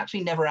E is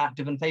actually never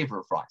active in favor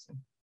of Freising,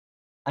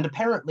 and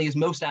apparently is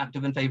most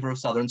active in favor of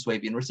southern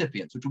Swabian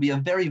recipients, which would be a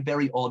very,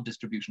 very odd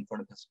distribution for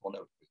an episcopal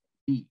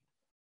notary.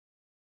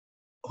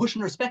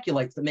 Hüschner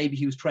speculates that maybe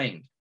he was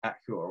trained at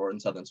Chur or in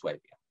southern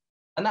Swabia.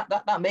 And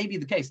that may be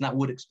the case, and that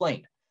would explain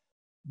it.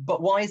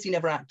 But why is he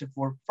never active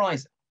for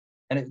Freising?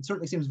 And it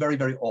certainly seems very,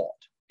 very odd.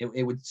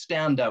 It would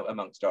stand out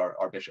amongst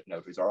our bishop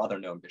notaries, our other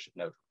known bishop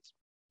notaries.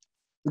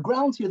 The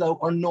grounds here, though,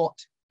 are not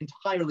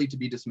entirely to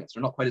be dismissed, or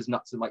not quite as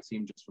nuts as it might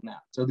seem just from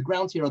that. So the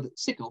grounds here are that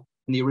Sickle,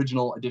 in the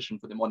original edition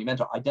for the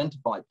Monumenta,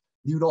 identified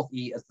Ludolf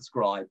E as the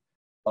scribe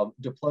of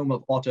Diploma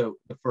of Otto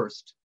I,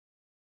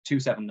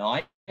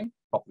 279, top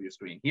of your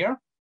screen here,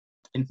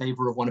 in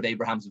favor of one of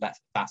Abraham's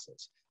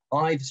vassals.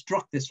 I've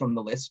struck this from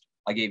the list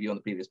I gave you on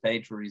the previous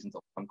page for reasons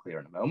I'll come clear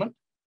in a moment.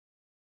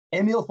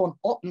 Emil von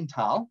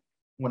Ottenthal,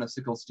 one of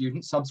Sickle's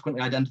students,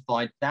 subsequently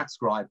identified that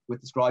scribe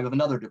with the scribe of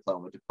another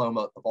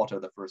diploma of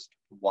Otto I,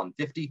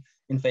 150,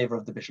 in favor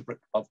of the bishopric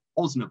of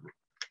Osnabrück.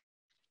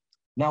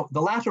 Now,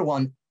 the latter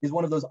one is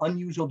one of those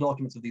unusual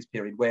documents of this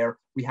period where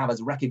we have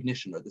as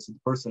recognition, or this is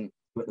the person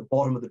who at the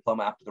bottom of the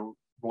diploma after the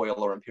royal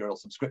or imperial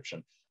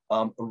subscription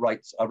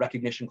writes a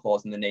recognition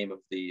clause in the name of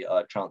the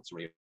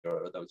chancery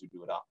or those who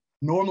do it up.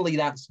 Normally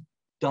that's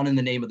done in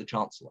the name of the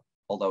chancellor,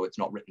 although it's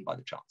not written by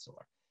the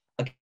chancellor.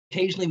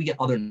 Occasionally we get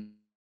other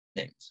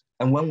names,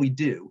 and when we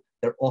do,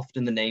 they're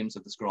often the names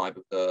of the scribe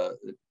of the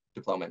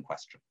diploma in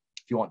question.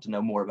 If you want to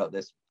know more about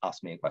this,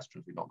 ask me in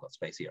questions. We've not got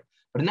space here.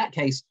 But in that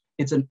case,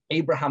 it's an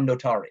Abraham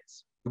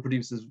notarius who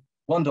produces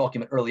one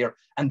document earlier,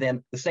 and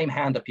then the same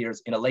hand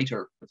appears in a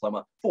later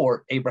diploma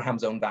for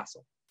Abraham's own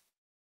vassal.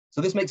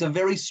 So this makes a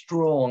very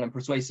strong and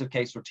persuasive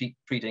case for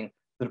treating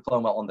the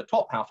diploma on the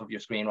top half of your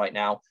screen right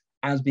now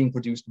as being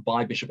produced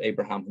by Bishop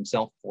Abraham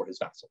himself for his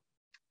vassal.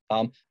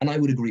 And I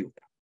would agree with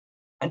that.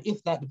 And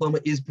if that diploma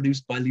is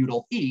produced by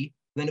Ludolf E,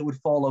 then it would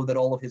follow that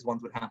all of his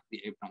ones would have to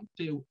be Abraham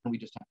too, and we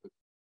just have to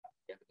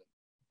get it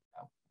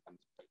in.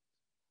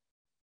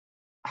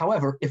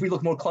 However, if we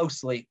look more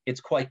closely, it's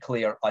quite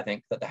clear, I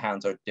think, that the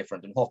hands are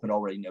different, and Hoffman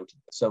already noted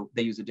this. So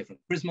they use a different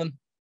prism.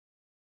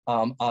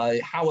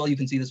 How well you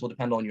can see this will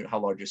depend on how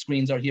large your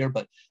screens are here,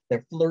 but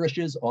their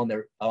flourishes on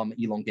their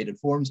elongated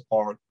forms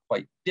are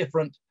quite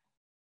different.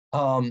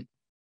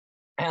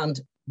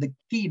 And the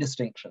key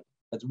distinction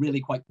that's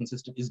really quite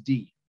consistent is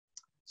D.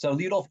 So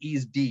Ludolf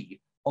E's D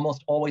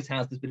almost always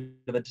has this bit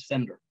of a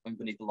descender going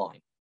beneath the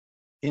line.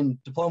 In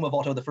Diploma of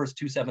Otto I,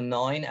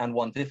 279 and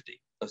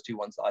 150, those two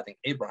ones that I think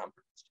Abraham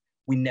produced,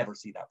 we never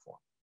see that form.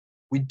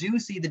 We do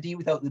see the D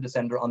without the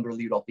descender under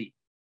Ludolf E,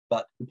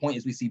 but the point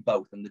is we see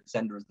both, and the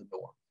descender is the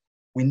norm.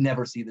 We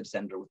never see the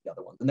descender with the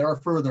other ones. And there are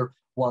further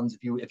ones,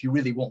 if you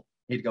really want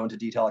me to go into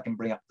detail, I can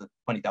bring up the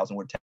 20,000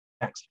 word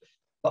text.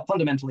 But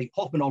fundamentally,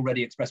 Hoffman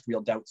already expressed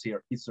real doubts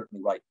here. He's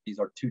certainly right. These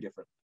are two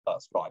different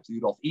scribes.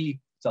 Ludolf E,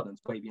 Southern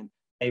Swabian,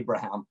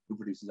 Abraham, who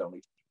produces only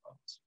two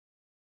diplomas.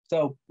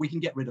 So we can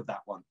get rid of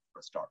that one for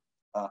a start.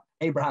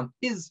 Abraham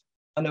is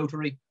a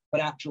notary, but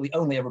actually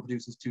only ever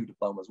produces two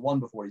diplomas, one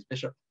before he's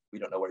bishop. We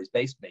don't know where he's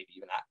based, maybe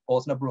even at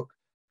Osnabrück,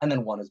 and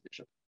then one as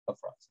bishop of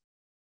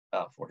Freising.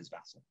 for his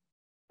vassal.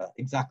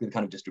 Exactly the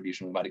kind of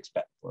distribution we might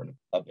expect for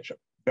a bishop,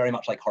 very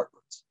much like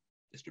Hartford's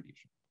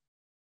distribution.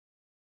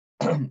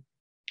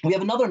 We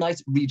have another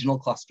nice regional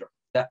cluster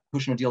that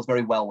Kushner deals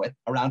very well with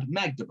around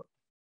Magdeburg.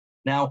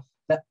 Now,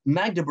 that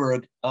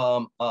Magdeburg,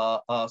 so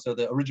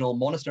the original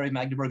monastery of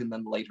Magdeburg and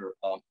then later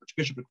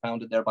archbishopric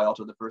founded there by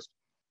Otto I,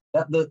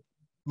 that the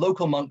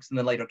local monks and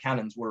then later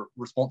canons were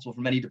responsible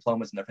for many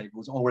diplomas in their favor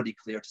was already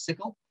clear to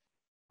Sickle,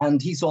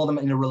 and he saw them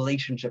in a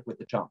relationship with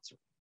the Chancery.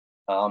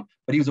 But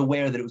he was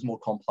aware that it was more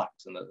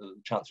complex and the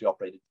Chancery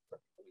operated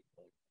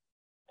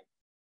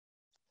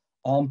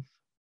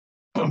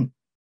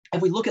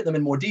If we look at them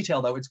in more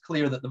detail, though, it's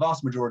clear that the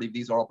vast majority of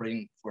these are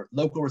operating for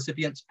local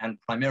recipients and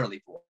primarily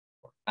for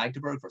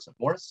Magdeburg, for St.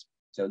 Maurice.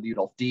 So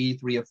Ludolf D,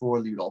 3 of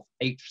 4, Ludolf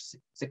H,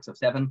 6 of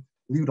 7,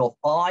 Ludolf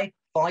I,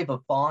 5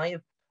 of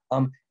 5.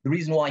 The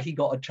reason why he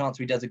got a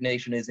Chancery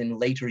designation is in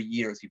later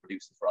years he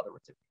produces for other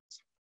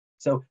recipients.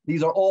 So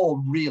these are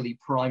all really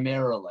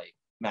primarily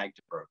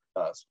Magdeburg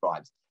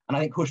scribes. And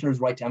I think Kushner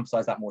is right to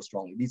emphasize that more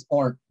strongly. These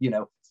aren't,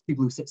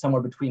 people who sit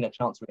somewhere between a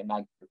Chancery and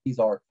Magdeburg. These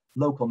are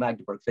local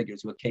Magdeburg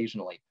figures who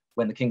occasionally,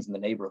 when the king's in the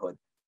neighborhood,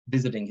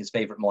 visiting his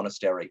favorite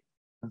monastery,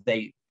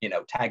 they,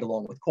 tag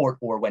along with court,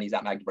 or when he's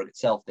at Magdeburg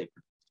itself, they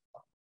produce.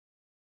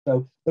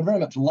 So they're very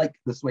much like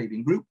the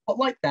Swabian group, but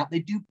like that, they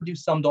do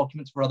produce some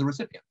documents for other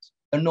recipients.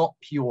 They're not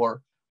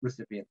pure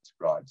recipient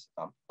scribes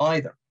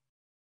either.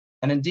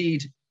 And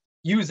indeed,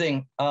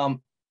 using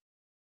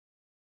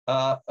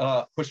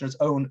Kushner's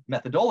own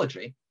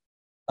methodology,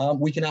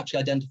 we can actually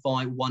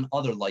identify one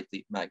other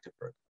likely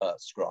Magdeburg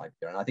scribe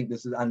here. And I think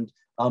this is, and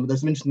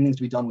there's some interesting things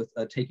to be done with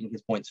taking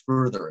his points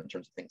further in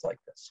terms of things like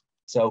this.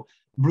 So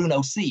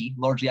Bruno C,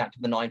 largely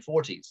active in the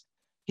 940s,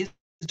 his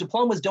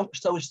diplomas don't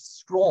show as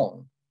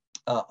strong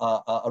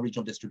a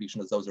regional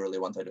distribution as those earlier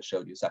ones I just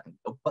showed you a second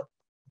ago, but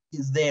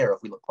is there if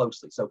we look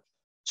closely. So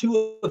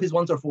 2 of his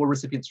ones are for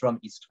recipients from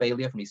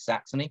Eastphalia, from East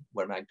Saxony,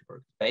 where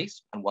Magdeburg is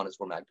based, and 1 is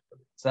for Magdeburg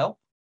itself.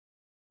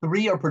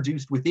 3 are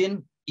produced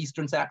within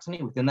Eastern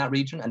Saxony, within that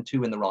region, and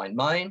 2 in the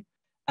Rhine-Main,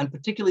 and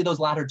particularly those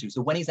latter 2.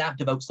 So when he's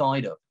active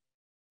outside of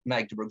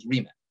Magdeburg's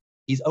remit,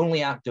 he's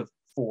only active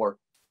for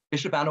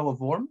Bishop Anno of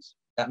Worms.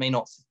 That may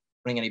not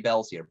ring any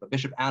bells here, but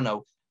Bishop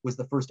Anno was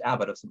the first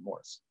abbot of St.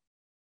 Maurice.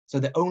 So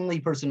the only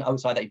person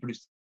outside that he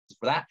produces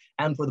for that,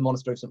 and for the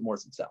monastery of St.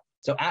 Maurice itself.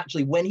 So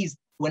actually,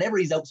 whenever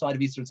he's outside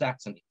of Eastern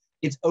Saxony,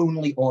 it's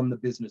only on the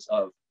business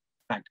of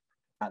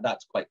Magdeburg.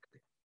 That's quite clear.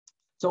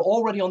 So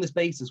already on this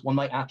basis, one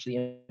might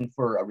actually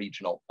infer a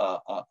regional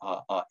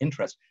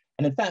interest.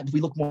 And in fact, if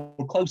we look more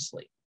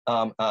closely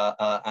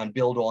and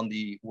build on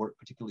the work,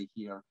 particularly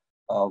here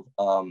of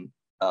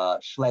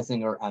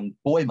Schlesinger and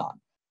Boyman,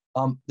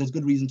 there's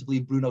good reason to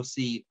believe Bruno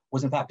C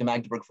was in fact a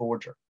Magdeburg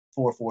forger.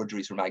 4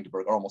 forgeries for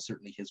Magdeburg are almost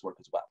certainly his work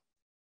as well.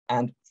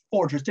 And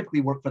forgers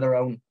typically work for their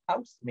own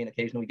house. I mean,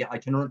 occasionally we get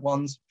itinerant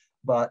ones,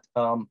 but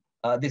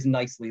this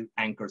nicely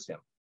anchors him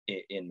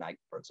in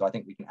Magdeburg. So I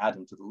think we can add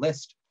him to the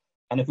list.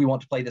 And if we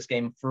want to play this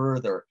game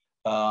further,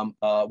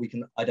 we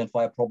can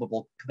identify a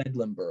probable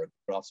Quedlinburg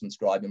craftsman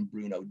scribe in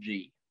Bruno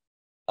G,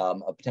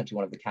 potentially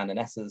one of the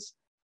canonesses.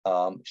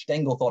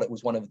 Stengel thought it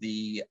was one of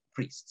the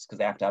priests, because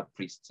they have to have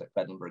priests at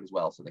Quedlinburg as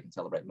well, so they can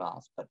celebrate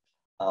Mass. But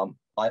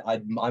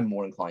I'm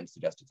more inclined to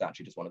suggest it's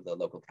actually just one of the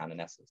local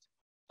canonesses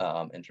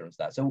in terms of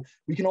that. So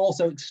we can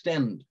also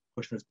extend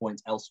Kushner's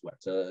points elsewhere.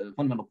 So the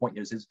fundamental point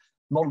here is his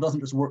model doesn't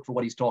just work for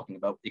what he's talking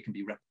about, it can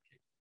be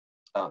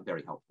replicated.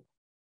 Very helpful.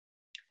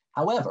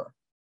 However,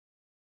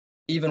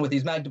 even with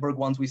these Magdeburg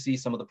ones, we see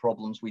some of the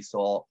problems we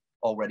saw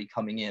already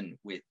coming in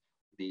with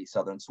the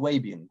Southern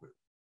Swabian group,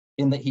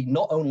 in that he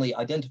not only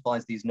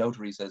identifies these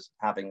notaries as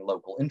having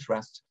local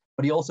interests,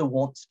 but he also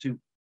wants to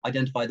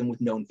identify them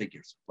with known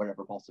figures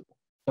wherever possible.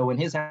 So in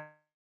his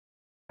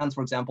hands,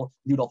 for example,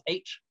 Ludolf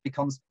H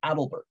becomes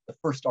Adalbert, the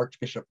first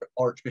archbishop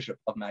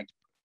of Magdeburg.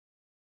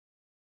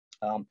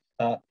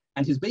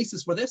 And his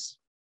basis for this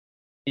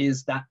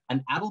is that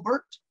an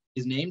Adalbert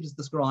is named as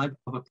the scribe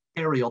of a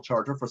imperial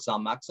charter for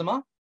San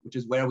Maxima, which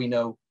is where we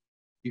know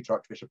future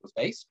archbishop was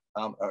based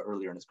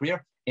earlier in his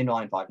career, in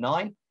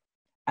 959.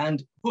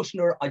 And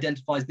Kushner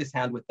identifies this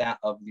hand with that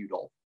of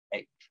Ludolf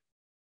H.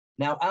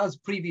 Now, as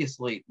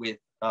previously with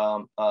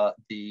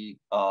the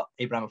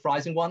Abraham of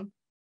Freising one,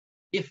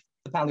 if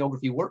the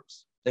paleography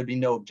works, there'd be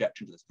no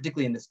objection to this,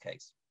 particularly in this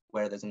case,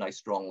 where there's a nice,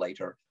 strong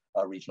later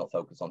regional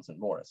focus on St.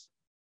 Maurice.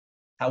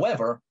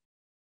 However,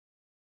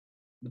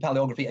 the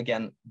paleography,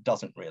 again,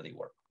 doesn't really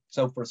work.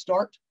 So for a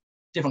start,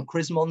 different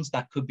chrismons,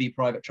 that could be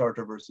private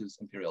charter versus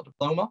imperial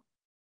diploma,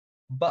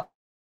 but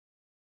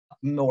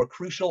more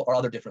crucial are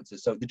other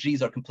differences. So the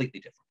G's are completely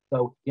different.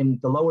 So in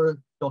the lower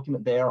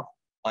document there,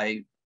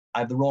 I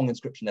have the wrong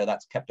inscription there,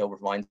 that's kept over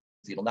from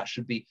Einsiedel. That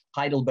should be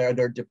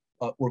Heidelberger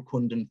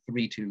Urkunden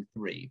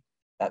 323.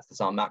 That's the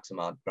San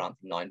Maxima grant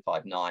from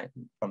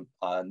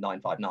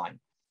 959.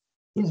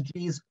 His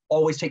G's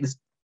always take this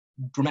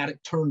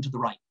dramatic turn to the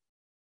right.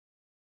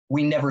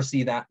 We never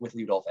see that with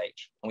Ludolf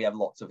H. And we have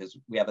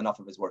enough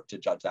of his work to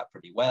judge that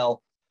pretty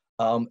well.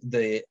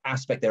 The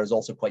aspect there is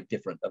also quite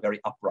different, a very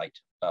upright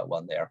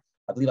one there.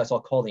 I believe I saw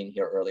Colleen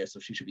here earlier, so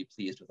she should be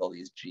pleased with all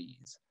these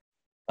G's.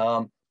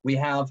 We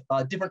have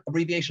different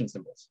abbreviation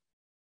symbols,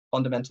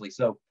 fundamentally.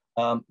 So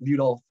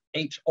Ludolf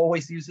H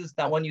always uses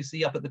that one you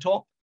see up at the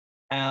top,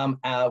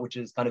 which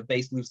is kind of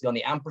based loosely on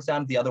the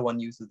ampersand. The other one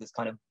uses this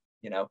kind of,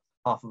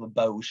 half of a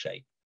bow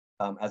shape,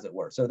 as it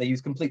were. So they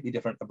use completely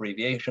different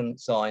abbreviation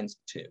signs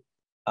too.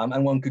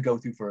 And one could go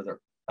through further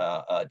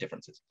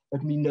differences. There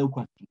can be no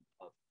question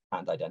of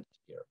hand identity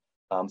here.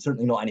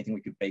 Certainly not anything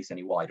we could base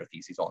any wider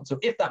theses on. So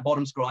if that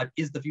bottom scribe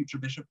is the future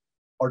bishop,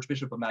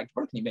 Archbishop of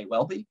Magdeburg, and he may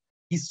well be,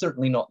 he's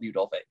certainly not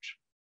Ludolf H.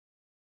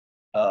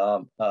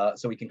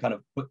 So we can kind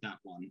of put that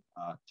one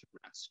to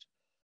rest.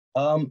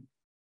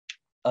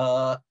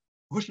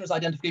 Huschner's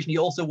identification, he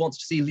also wants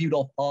to see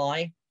Ludolf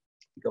I.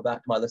 Go back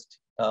to my list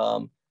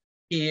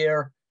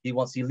here. He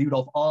wants to see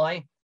Ludolf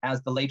I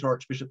as the later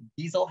Archbishop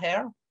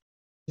Gieselher.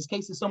 His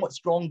case is somewhat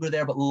stronger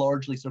there, but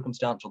largely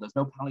circumstantial. There's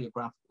no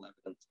paleographical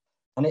evidence.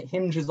 And it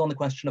hinges on the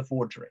question of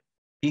forgery.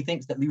 He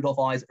thinks that Ludolf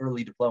I's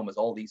early diplomas,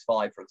 all these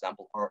 5, for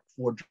example, are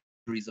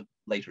forgeries of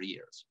later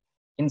years.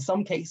 In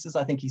some cases,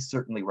 I think he's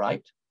certainly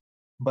right,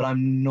 but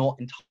I'm not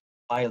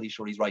entirely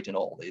sure he's right in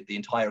all. The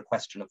entire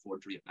question of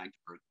forgery at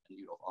Magdeburg and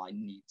Ludolf I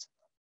needs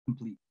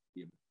complete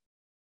review.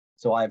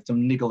 So I have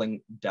some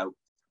niggling doubt.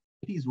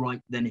 If he's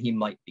right, then he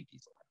might be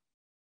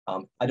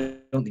Gieselher. I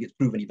don't think it's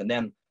proven even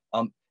then.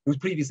 It was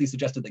previously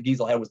suggested that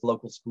Gieselher was the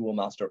local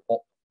schoolmaster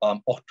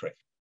Ottrich,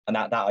 and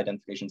that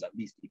identification is at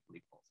least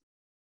equally false.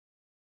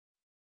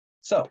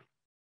 So,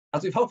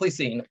 as we've hopefully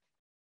seen,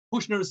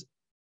 Huschner's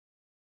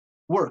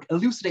work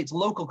elucidates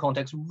local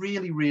context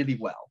really, really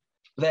well.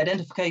 The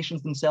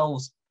identifications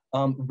themselves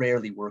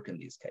rarely work in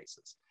these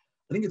cases.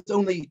 I think it's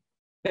only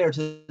fair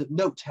to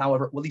note,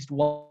 however, at least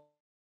one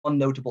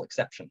notable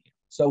exception here.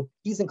 So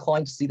he's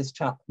inclined to see this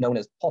chap known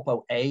as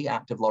Poppo A,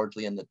 active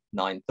largely in the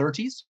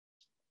 930s,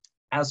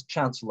 as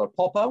Chancellor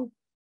Poppo,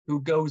 who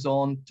goes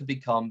on to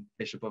become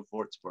Bishop of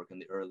Würzburg in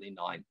the early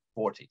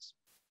 940s.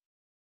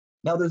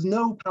 Now, there's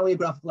no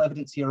paleographical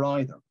evidence here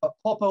either, but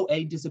Poppo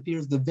A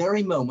disappears the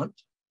very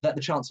moment that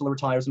the Chancellor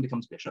retires and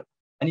becomes bishop,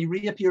 and he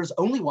reappears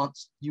only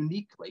once,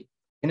 uniquely,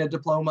 in a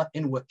diploma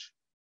in which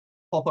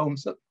Poppo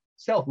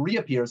himself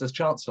reappears as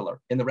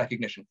Chancellor in the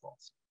recognition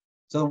clause.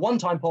 So the one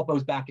time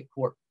Poppo's back at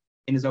court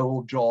in his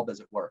old job, as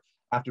it were,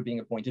 after being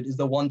appointed, is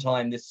the one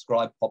time this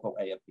scribe Poppo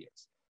A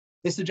appears.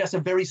 This suggests a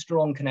very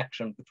strong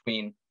connection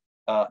between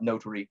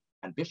notary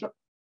and bishop.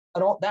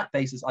 And on that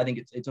basis, I think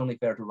it's only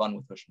fair to run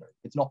with Huschner.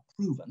 It's not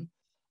proven,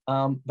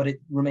 but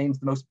it remains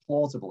the most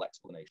plausible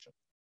explanation.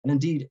 And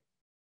indeed,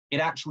 it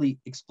actually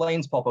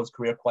explains Poppo's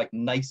career quite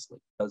nicely,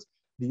 because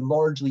the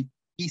largely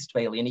East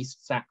Valian,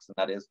 East Saxon,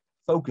 that is,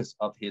 focus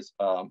of his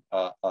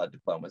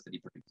diplomas that he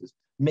produces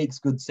makes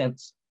good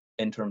sense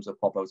in terms of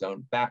Poppo's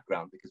own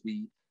background, because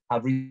we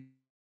have reason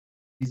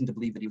to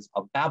believe that he was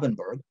of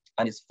Babenberg,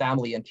 and his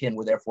family and kin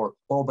were therefore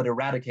all but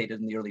eradicated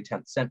in the early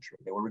 10th century.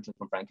 They were originally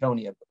from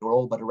Franconia, but they were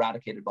all but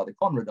eradicated by the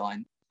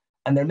Conradines,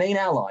 and their main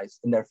allies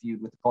in their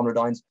feud with the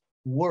Conradines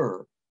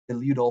were the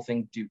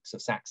Ludolfing Dukes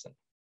of Saxony,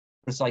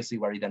 precisely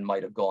where he then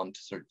might have gone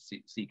to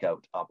seek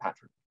out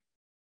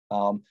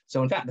patronage.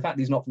 So in fact, the fact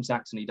that he's not from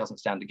Saxony doesn't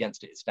stand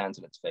against it, it stands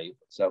in its favor.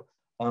 So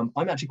I'm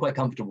actually quite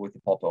comfortable with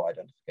the Poppo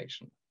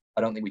identification.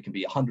 I don't think we can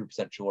be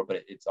 100% sure,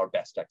 but it's our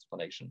best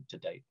explanation to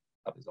date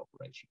of his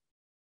operation.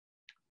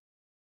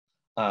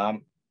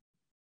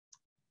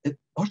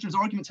 Huschner's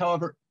arguments,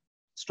 however,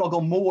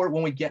 struggle more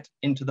when we get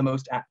into the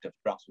most active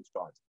draftsman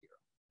scribes here,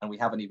 and we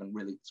haven't even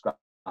really scratched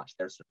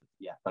their surface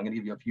yet. I'm going to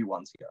give you a few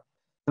ones here.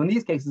 So in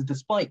these cases,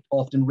 despite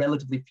often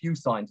relatively few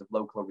signs of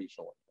local or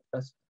regional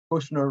interest,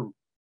 Huschner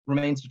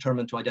remains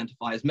determined to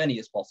identify as many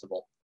as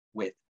possible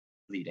with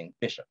leading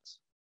bishops.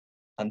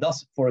 And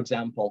thus, for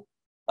example,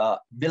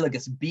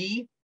 Williges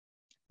B,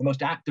 the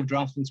most active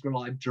draftsman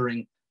scribe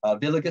during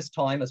Williges'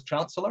 time as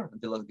Chancellor, and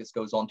Williges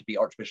goes on to be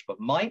Archbishop of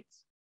Mainz,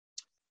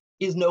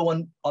 is no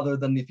one other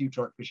than the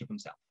future Archbishop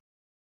himself.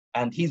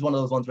 And he's one of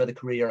those ones where the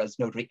career as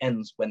notary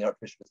ends when the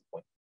Archbishop is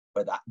appointed,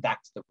 where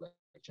that's the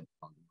relation.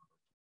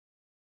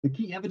 The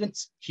key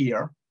evidence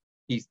here,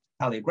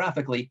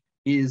 paleographically,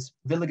 is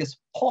Williges'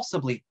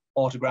 possibly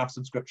autographed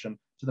subscription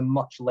to the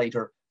much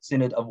later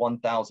Synod of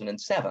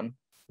 1007,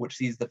 which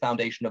sees the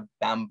foundation of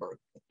Bamberg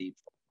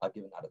Cathedral. I've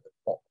given that at the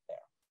top there.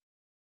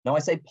 Now I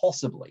say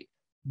possibly.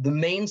 The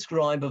main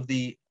scribe of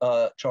the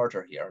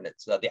charter here, and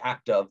it's the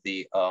acta of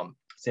the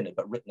synod,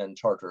 but written in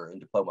charter and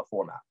diploma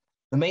format.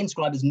 The main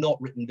scribe has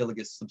not written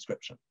Williges'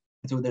 subscription.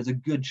 And so there's a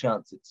good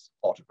chance it's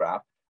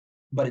autographed,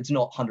 but it's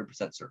not 100%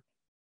 certain.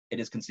 It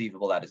is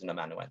conceivable that is an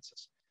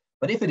amanuensis.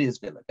 But if it is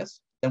Williges,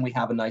 then we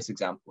have a nice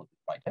example of the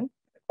writing.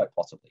 It quite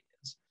possibly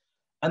is.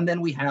 And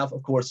then we have,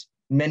 of course,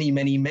 many,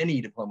 many,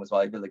 many diplomas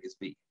by Williges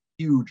B,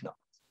 huge numbers.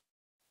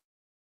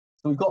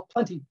 So we've got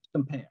plenty to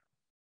compare.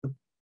 The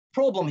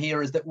problem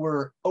here is that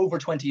we're over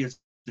 20 years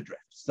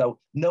adrift. So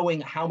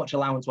knowing how much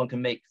allowance one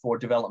can make for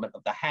development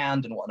of the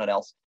hand and whatnot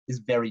else is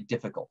very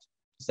difficult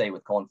to say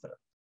with confidence.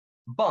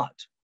 But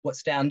what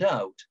stand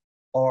out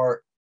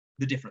are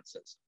the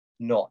differences,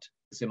 not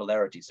the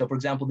similarities. So for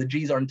example, the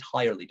G's are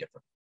entirely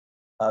different.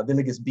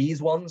 Villagis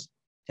B's ones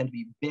tend to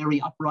be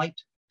very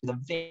upright, with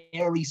a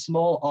very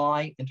small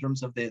eye in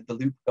terms of the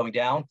loop going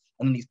down,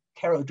 and then these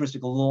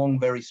characteristic long,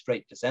 very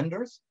straight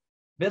descenders.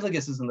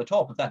 Villagis is in the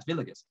top, if that's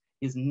Villagis,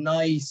 is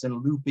nice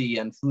and loopy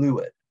and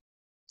fluid.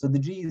 So the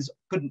G's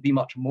couldn't be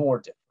much more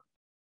different.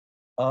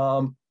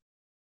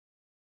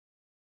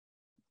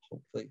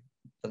 Hopefully, it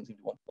doesn't seem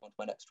to want to go into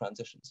my next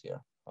transitions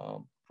here.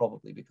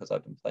 Probably because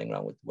I've been playing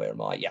around with where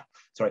my,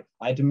 sorry,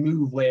 I had to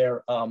move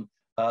where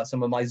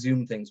some of my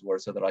Zoom things were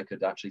so that I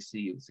could actually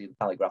see the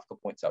paleographical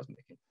points I was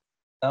making.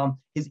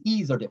 His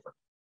E's are different.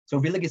 So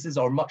Villegis's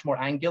are much more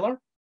angular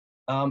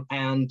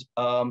and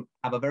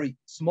have a very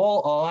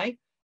small eye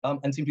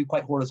and seem to be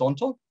quite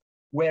horizontal,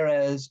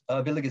 whereas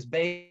Villagis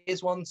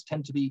B's ones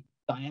tend to be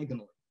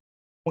diagonally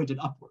pointed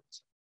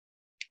upwards.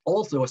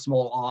 Also a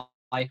small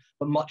eye,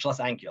 but much less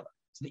angular.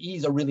 So the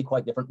E's are really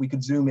quite different. We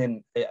could zoom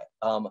in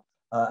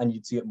and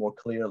you'd see it more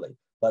clearly,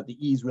 but the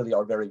E's really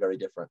are very, very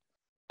different.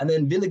 And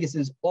then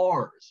Villegis's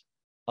R's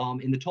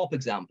in the top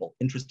example,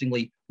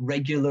 interestingly,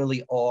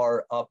 regularly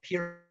are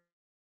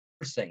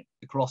piercing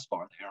the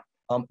crossbar there.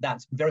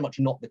 That's very much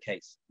not the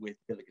case with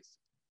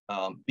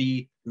Villagis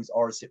B, whose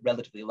R's sit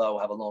relatively low,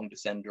 have a long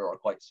descender, are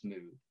quite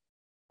smooth.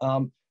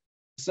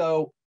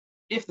 So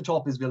if the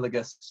top is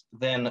Villagis,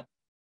 then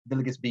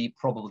Villagis B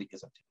probably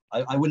isn't.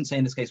 I wouldn't say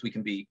in this case we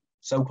can be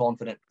so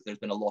confident because there's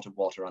been a lot of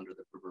water under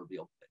the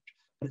proverbial bridge,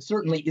 but it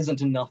certainly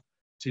isn't enough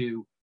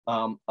to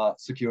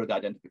secure the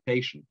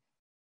identification.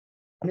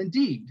 And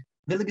indeed,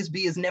 Villagis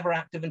B is never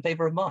active in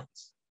favor of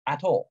mines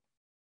at all.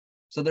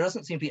 So there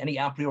doesn't seem to be any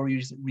a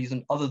priori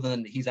reason other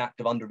than he's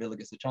active under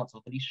Villagis the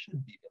Chancellor that he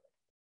should be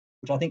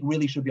Villagis, which I think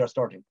really should be our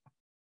starting point.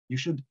 You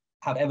should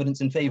have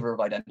evidence in favor of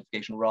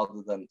identification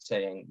rather than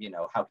saying, you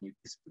know, how can you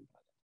disprove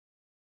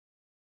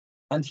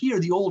that? And here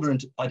the older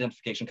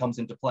identification comes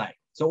into play.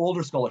 So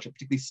older scholarship,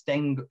 particularly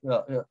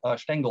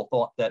Stengel,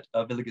 thought that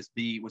Villagis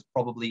B was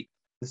probably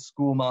the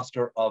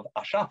schoolmaster of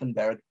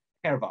Aschaffenburg,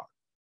 Hervard.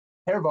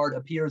 Hervard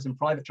appears in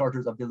private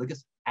charters of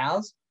Villagis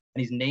as,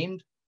 and he's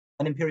named,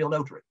 an imperial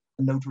notary,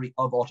 a notary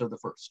of Otto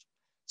I.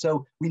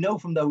 So we know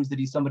from those that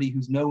he's somebody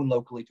who's known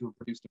locally to have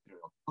produced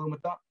imperial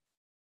diplomata.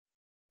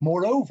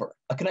 Moreover,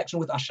 a connection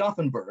with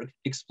Aschaffenburg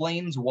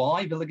explains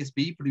why Villagis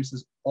B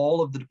produces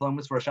all of the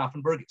diplomas for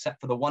Aschaffenburg, except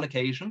for the one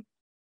occasion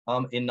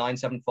in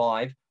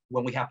 975,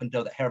 when we happen to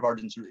know that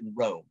Hervard is in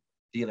Rome,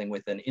 dealing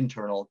with an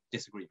internal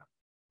disagreement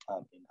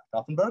in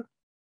Aschaffenburg.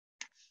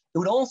 It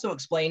would also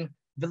explain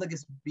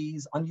Villagis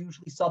B's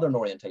unusually southern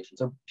orientation.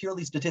 So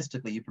purely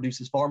statistically, he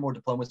produces far more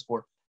diplomas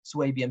for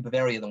Swabia and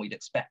Bavaria than we'd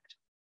expect.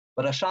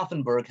 But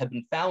Aschaffenburg had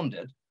been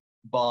founded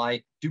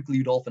by Duke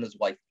Liudolf and his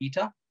wife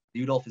Ita.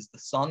 Liudolf is the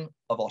son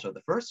of Otto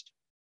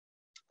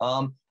I.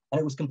 And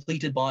it was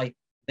completed by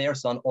their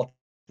son Otto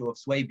of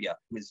Swabia,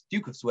 who is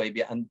Duke of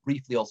Swabia and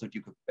briefly also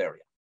Duke of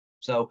Bavaria.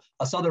 So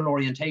a southern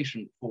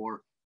orientation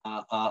for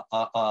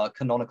a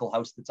canonical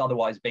house that's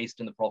otherwise based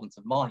in the province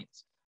of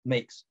Mainz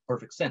makes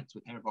perfect sense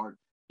with Hervard.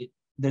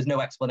 There's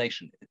no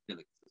explanation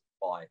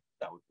why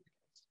that would be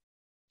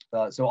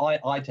the case. So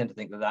I tend to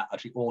think that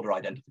actually older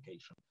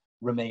identification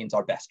remains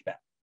our best bet.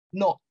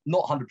 Not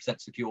 100%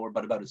 secure,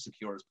 but about as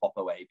secure as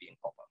Popo A being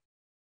Popo.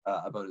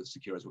 About as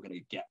secure as we're going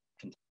to get.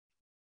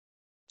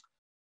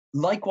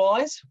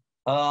 Likewise,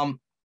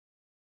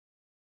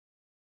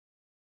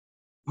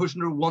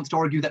 Huschner wants to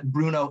argue that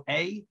Bruno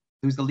A,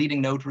 who's the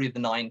leading notary of the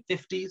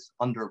 950s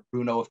under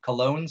Bruno of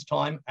Cologne's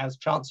time as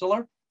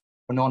Chancellor.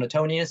 For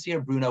non-Ottonians here,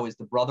 Bruno is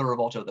the brother of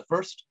Otto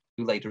I,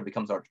 who later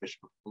becomes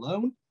Archbishop of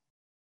Cologne.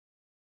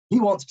 He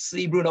wants to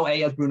see Bruno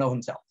A as Bruno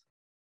himself.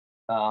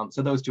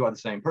 So those two are the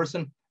same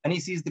person. And he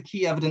sees the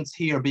key evidence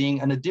here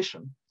being an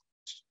addition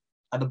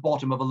at the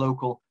bottom of a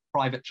local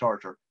private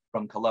charter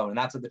from Cologne. And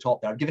that's at the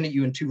top there. I've given it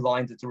you in 2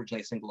 lines. It's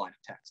originally a single line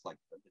of text.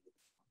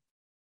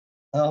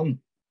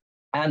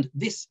 And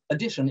this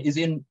addition is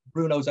in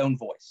Bruno's own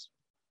voice.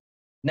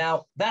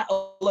 Now, that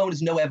alone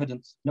is no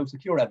evidence, no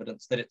secure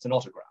evidence that it's an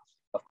autograph,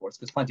 of course,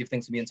 because plenty of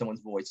things can be in someone's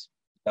voice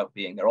without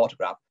being their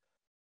autograph.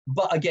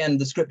 But again,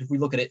 the script, if we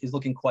look at it, is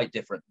looking quite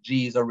different.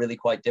 G's are really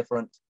quite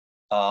different.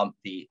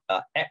 The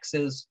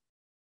X's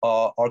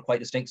are quite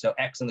distinct. So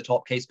X in the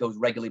top case goes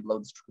regularly below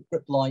the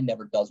script line,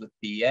 never does with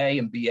BA.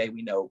 And BA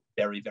we know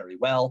very, very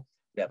well.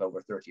 We have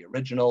over 30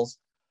 originals.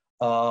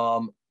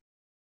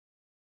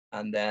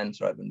 And then,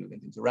 sorry, I've been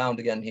moving things around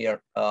again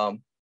here.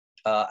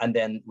 And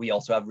then we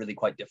also have really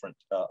quite different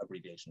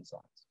abbreviation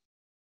signs.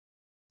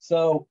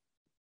 So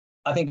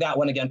I think that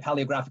one, again,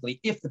 paleographically,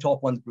 if the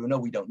top one's Bruno,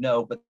 we don't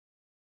know, but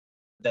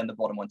then the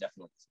bottom one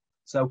definitely is.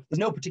 So there's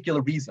no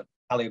particular reason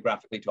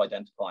paleographically to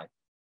identify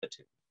the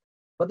two.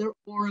 But there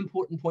are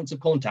important points of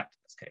contact in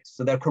this case.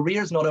 So their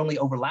careers not only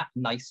overlap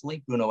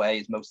nicely. Bruno A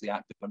is mostly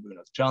active when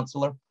Bruno's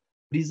Chancellor,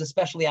 but he's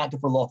especially active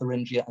for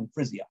Lotharingia and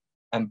Frisia.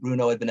 And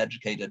Bruno had been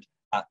educated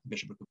at the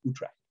Bishopric of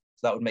Utrecht.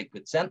 So that would make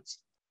good sense.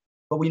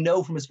 But we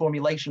know from his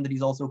formulation that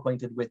he's also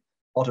acquainted with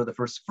Otto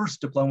I's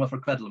first diploma for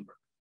Quedlinburg.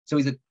 So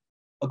he's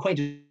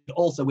acquainted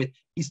also with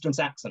Eastern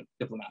Saxon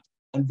diplomats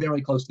and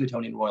very close to the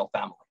Ottonian royal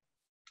family.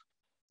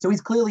 So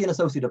he's clearly an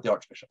associate of the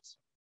archbishops.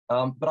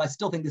 But I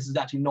still think this is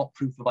actually not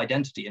proof of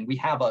identity. And we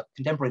have a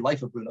contemporary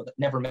life of Bruno that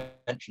never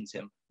mentions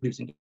him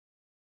producing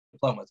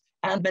diplomas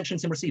and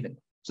mentions him receiving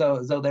them.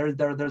 So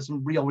there's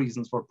some real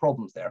reasons for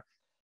problems there.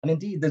 And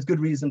indeed, there's good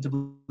reason to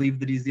believe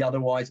that he's the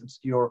otherwise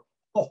obscure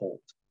Hoholt,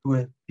 who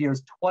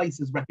appears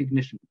twice as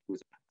recognition to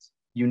his events,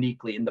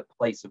 uniquely in the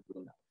place of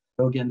Bruno.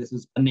 So again, this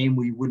is a name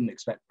we wouldn't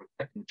expect for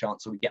a second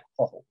chance, so we get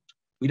Hoholt.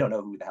 We don't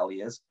know who the hell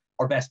he is.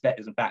 Our best bet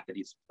is, in fact, that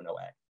he's Bruno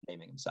A,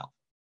 naming himself.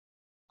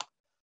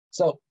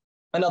 So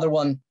another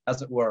one,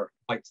 as it were,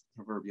 bites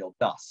the proverbial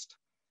dust.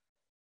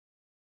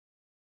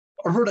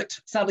 Our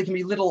verdict, sadly, can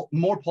be little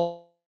more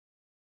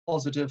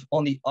positive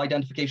on the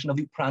identification of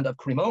Liutprand of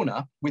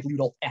Cremona with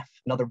Ludolf F,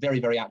 another very,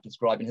 very active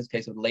scribe, in his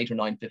case of the later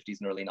 950s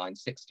and early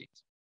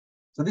 960s.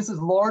 So this is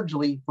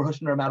largely, for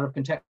Hüschner, a matter of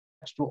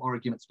contextual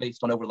arguments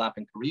based on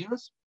overlapping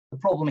careers. The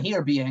problem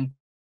here being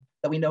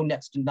that we know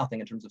next to nothing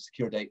in terms of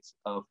secure dates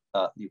of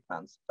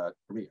Liutprand's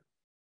career.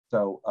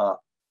 So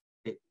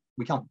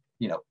we can't,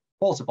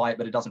 falsify it,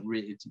 but it doesn't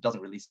really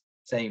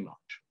say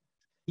much.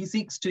 He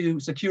seeks to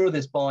secure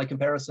this by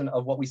comparison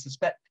of what we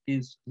suspect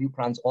is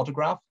Liutprand's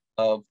autograph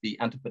of the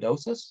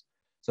Antipodosis.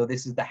 So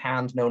this is the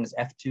hand known as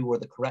F2, or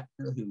the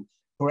corrector, who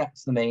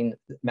corrects the main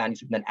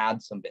manuscript and then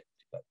adds some bits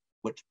to it,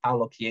 which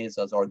Paolo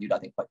Chiesa has argued, I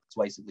think quite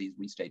persuasively, he's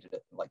restated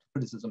it like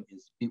criticism,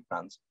 is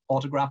Liutprand's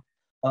autograph.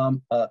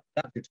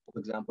 That's your top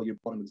example. Your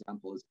bottom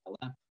example is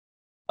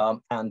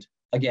LF. And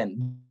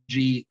again,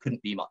 G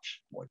couldn't be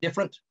much more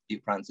different.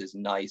 Liutprand's is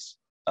nice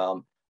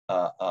and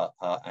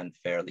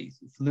fairly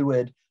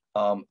fluid.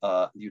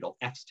 Ludolf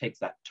X takes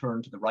that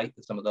turn to the right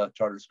that some of the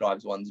Charter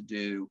Scribes ones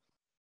do.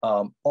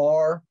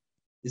 R,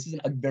 this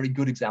isn't a very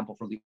good example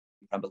for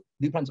Liutprand, but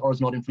Liutprand's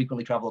R's not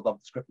infrequently travel above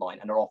the script line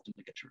and are often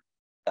ligature.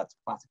 That's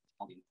classic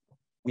Italian.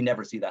 We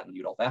never see that in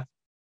Ludolf F.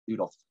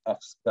 Ludolf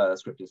F's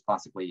script is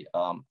classically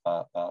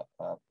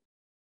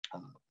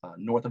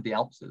north of the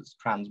Alps, is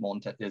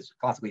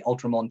classically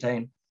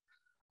ultramontane.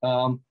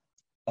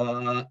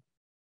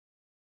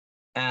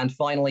 And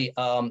finally,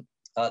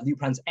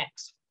 Liutprand's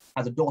X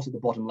has a dot at the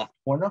bottom left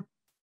corner,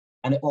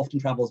 and it often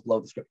travels below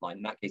the script line.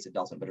 In that case, it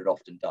doesn't, but it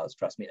often does.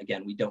 Trust me.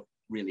 Again, we don't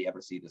really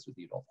ever see this with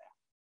Ludolf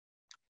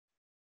F.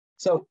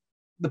 So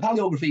the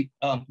paleography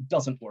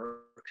doesn't work,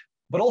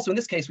 but also in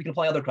this case, we can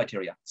apply other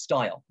criteria.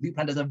 Style.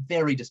 Liutprand has a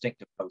very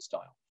distinctive prose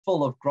style,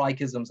 full of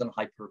Greicisms and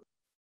hyperbole.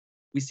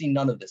 We see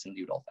none of this in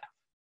Ludolf F.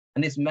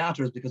 And this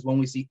matters because when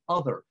we see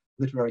other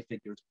literary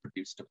figures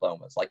produce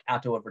diplomas, like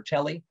Atto of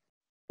Vercelli,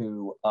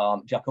 who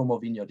Giacomo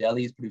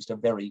Vignodelli has produced a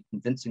very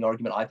convincing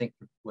argument, I think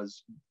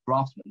was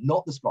draftsman,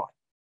 not the scribe,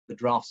 the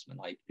draftsman.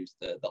 I produced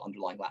the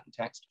underlying Latin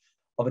text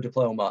of a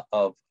diploma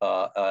of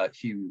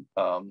Hugh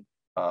and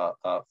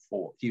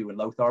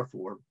Lothar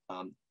for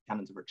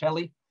canons of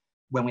Vercelli.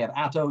 When we have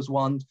Atto's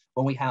one,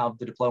 when we have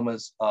the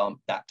diplomas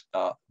that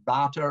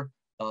Rater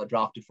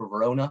drafted for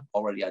Verona,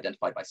 already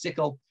identified by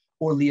Sickle,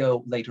 or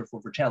Leo later for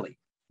Vercelli.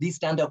 These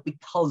stand out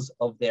because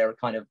of their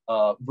kind of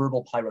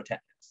verbal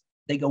pyrotechnics.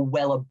 They go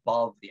well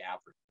above the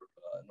average for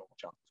normal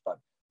Chancery scribe.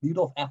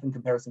 Ludolf F in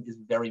comparison is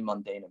very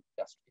mundane and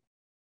pedestrian.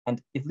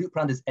 And if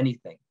Liutprand is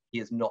anything, he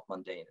is not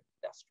mundane and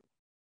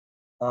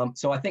pedestrian.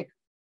 So I think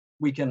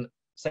we can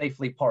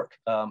safely park,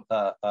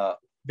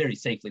 very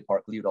safely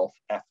park Ludolf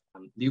F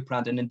and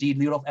Liutprand. And indeed,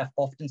 Ludolf F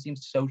often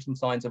seems to show some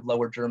signs of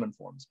lower German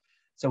forms.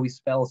 So he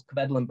spells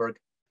Quedlinburg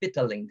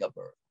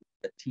Bitterlingaburg,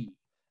 the T.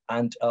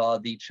 And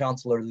the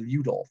Chancellor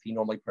Ludolf, he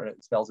normally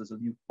spells as a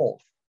Ludolf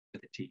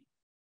with a T.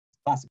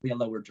 Classically a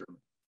lower German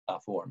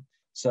form.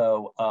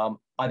 So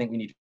I think we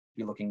need to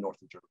be looking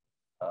north of German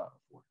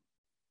for him.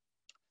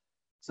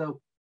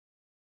 So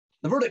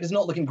the verdict is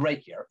not looking great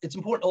here. It's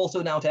important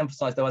also now to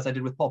emphasize, though, as I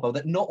did with Poppo,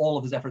 that not all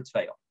of his efforts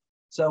fail.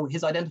 So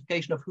his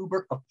identification of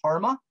Hubert of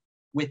Parma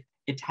with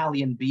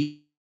Italian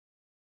B,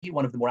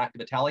 one of the more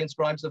active Italian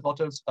scribes of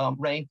Otto's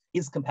reign,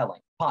 is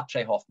compelling.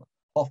 Pace Hoffmann.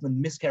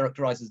 Hoffmann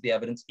mischaracterizes the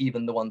evidence,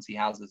 even the ones he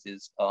has as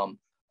his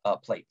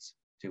plates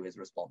to his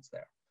response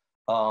there.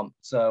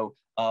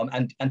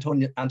 And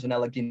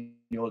Antonella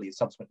Gignoli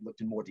subsequently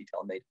looked in more detail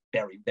and made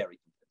very, very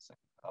convincing,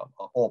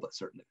 all but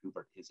certain that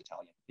Hubert is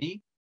Italian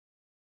B.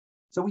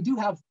 So we do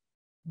have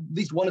at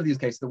least one of these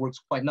cases that works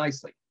quite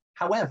nicely.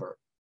 However,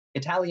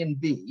 Italian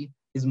B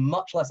is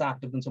much less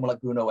active than someone like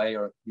Bruno A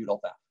or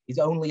Ludolf F. He's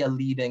only a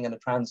leading and a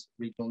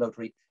trans-regional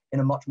notary in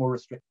a much more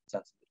restricted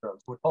sense of the term.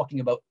 So we're talking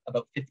about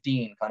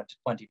 15 kind of to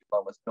 20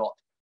 diplomas, not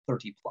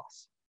 30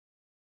 plus.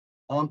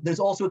 There's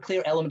also a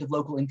clear element of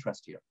local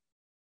interest here.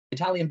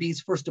 Italian B's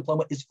first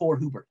diploma is for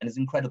Hubert and is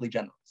incredibly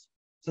generous.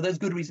 So there's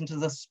good reason to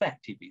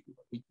suspect he'd be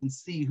Hubert. We can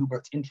see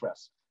Hubert's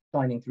interest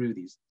shining through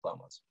these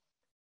diplomas.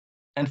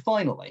 And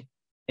finally,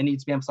 it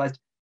needs to be emphasized,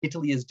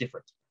 Italy is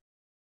different.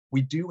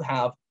 We do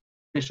have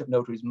bishop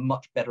notaries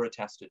much better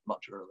attested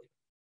much earlier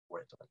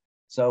for Italy.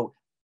 So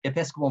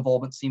episcopal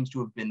involvement seems to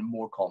have been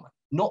more common.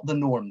 Not the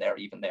norm there,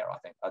 even there, I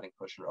think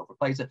Hüschner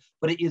overplays it,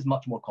 but it is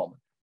much more common.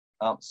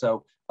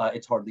 So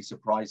it's hardly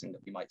surprising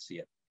that we might see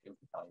it in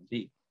Italian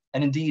B.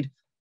 And indeed,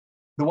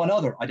 the one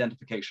other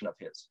identification of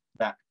his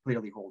that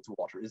clearly holds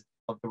water is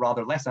of the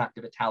rather less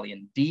active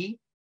Italian D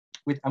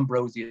with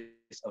Ambrosius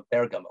of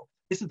Bergamo.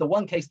 This is the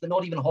one case that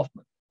not even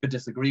Hoffman could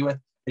disagree with.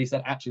 He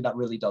said, actually, that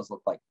really does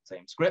look like the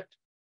same script.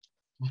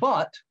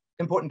 But,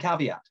 important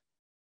caveat,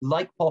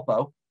 like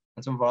Poppo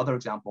and some of our other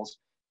examples,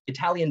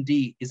 Italian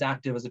D is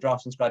active as a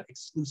draftsman scribe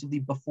exclusively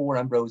before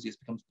Ambrosius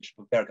becomes Bishop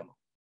of Bergamo.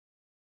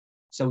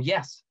 So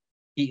yes,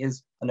 he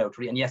is a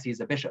notary, and yes, he is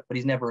a bishop, but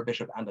he's never a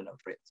bishop and a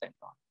notary at the same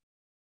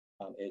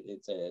time.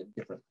 It's a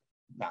different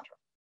matter.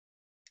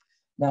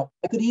 Now,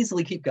 I could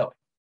easily keep going,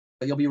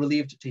 but you'll be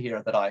relieved to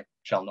hear that I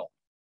shall not.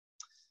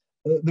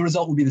 The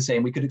result would be the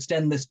same. We could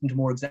extend this into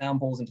more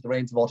examples, into the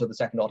reigns of Otto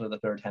II, Otto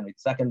III, Henry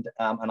II,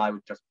 and I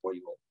would just bore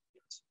you all.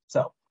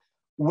 So,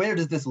 where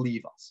does this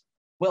leave us?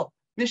 Well,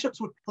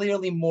 bishops were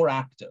clearly more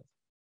active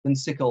than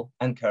Sickle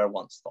and Kerr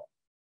once thought.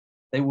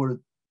 They were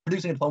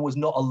producing a diploma was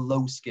not a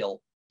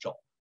low-skill job,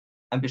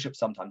 and bishops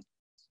sometimes.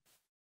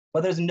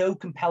 But there's no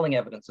compelling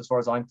evidence, as far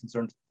as I'm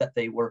concerned, that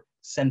they were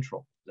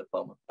central to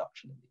diploma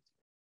production in these.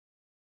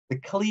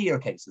 The clear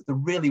cases, the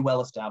really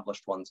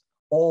well-established ones,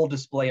 all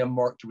display a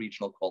marked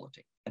regional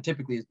quality, and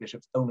typically as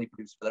bishops only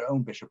produce for their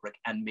own bishopric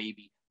and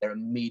maybe their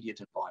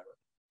immediate environment,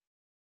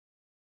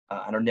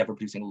 and are never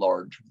producing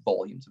large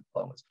volumes of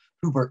diplomas.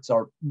 Hubert's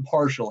are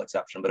partial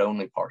exception, but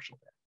only partial.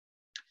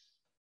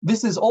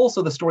 This is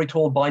also the story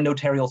told by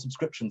notarial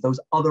subscriptions,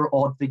 those other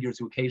odd figures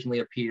who occasionally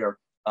appear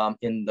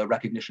in the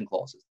recognition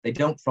clauses. They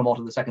don't from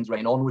Otto II's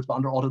reign onwards, but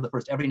under Otto I,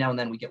 every now and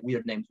then we get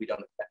weird names we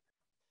don't expect.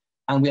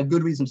 And we have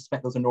good reason to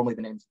suspect those are normally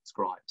the names of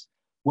scribes.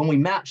 When we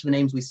match the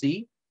names we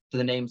see to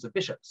the names of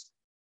bishops,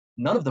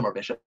 none of them are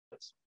bishops,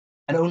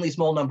 and only a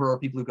small number are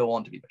people who go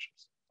on to be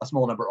bishops. A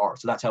small number are,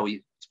 so that's how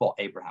we spot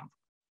Abraham.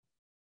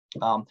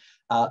 And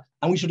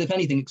we should, if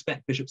anything,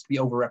 expect bishops to be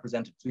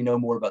overrepresented so we know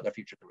more about their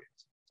future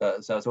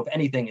careers. So if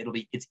anything,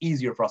 it's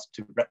easier for us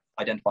to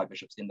identify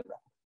bishops in the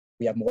record.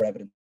 We have more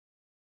evidence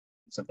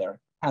of their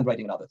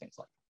handwriting and other things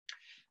like that.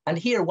 And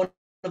here, one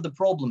of the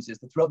problems is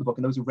that throughout the book,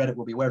 and those who read it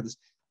will be aware of this,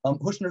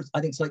 Huschner,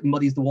 I think, slightly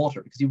muddies the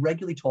water because he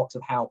regularly talks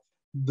of how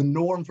the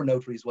norm for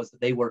notaries was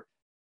that they were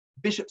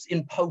bishops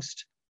in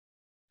post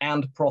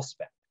and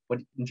prospect, what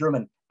in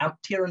German,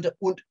 amtierende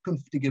und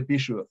künftige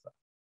Bischöfe.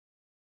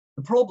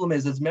 The problem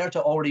is, as Merta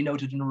already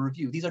noted in a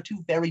review, these are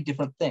two very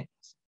different things.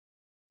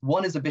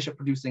 One is a bishop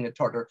producing a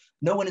charter.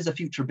 No one is a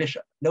future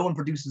bishop. No one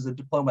produces a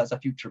diploma as a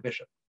future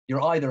bishop.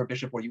 You're either a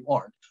bishop or you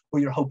aren't, or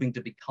you're hoping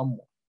to become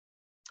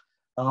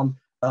one.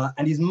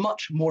 And he's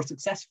much more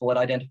successful at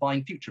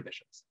identifying future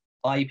bishops,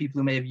 i.e. people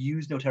who may have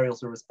used notarial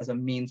service as a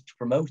means to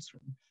promote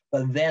them,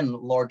 but then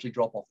largely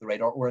drop off the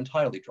radar or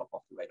entirely drop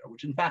off the radar,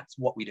 which in fact is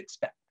what we'd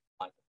expect.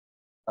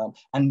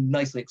 And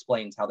nicely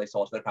explains how they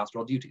saw to their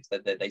pastoral duties,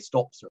 that they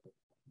stopped serving.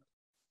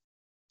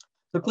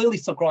 So clearly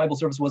scribal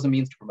service was a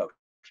means to promote.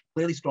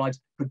 Clearly scribes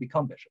could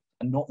become bishops,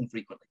 and not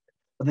infrequently.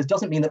 But this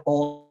doesn't mean that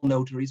all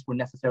notaries were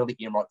necessarily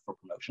earmarked for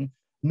promotion,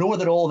 nor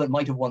that all that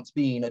might have once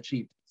been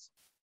achieved this.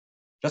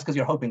 Just because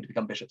you're hoping to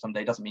become bishop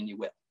someday doesn't mean you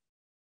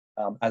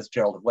will, as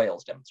Gerald of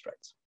Wales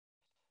demonstrates.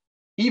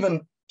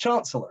 Even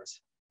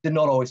chancellors did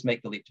not always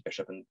make the leap to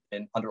bishop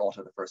under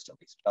Otto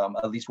I,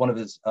 at least one of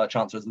his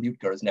chancellors,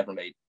 Lutger, has never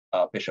made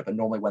bishop, and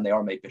normally when they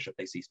are made bishop,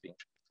 they cease being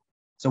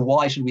chancellor. So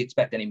why should we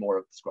expect any more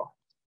of the scribes?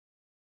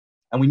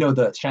 And we know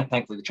that,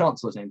 thankfully, the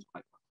chancellor's name is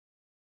quite well.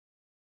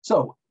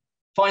 So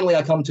finally,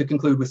 I come to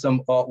conclude with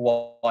some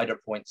wider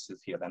points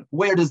here then.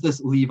 Where does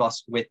this leave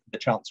us with the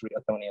Chancery,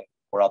 Ottonian,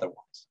 or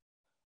otherwise?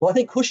 Well, I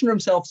think Huschner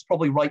himself is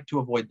probably right to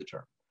avoid the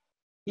term.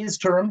 His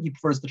term, he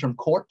prefers the term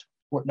court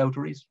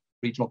notaries,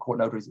 regional court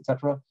notaries,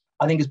 etc.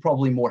 I think is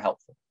probably more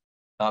helpful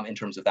in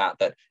terms of that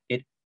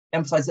it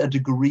emphasizes a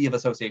degree of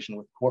association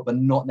with court, but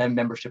not a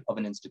membership of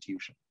an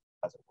institution,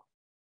 as it were.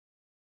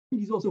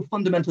 He's also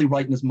fundamentally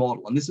right in his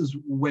model, and this is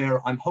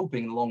where I'm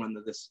hoping in the long run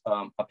that this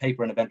a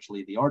paper and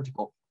eventually the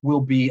article will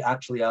be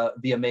actually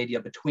via media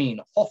between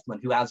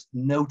Hoffman, who has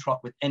no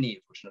truck with any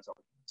of Huschner's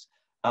arguments,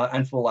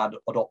 and full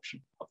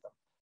adoption of them,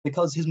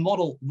 because his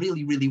model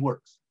really, really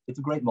works. It's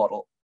a great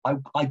model. I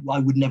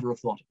would never have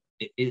thought of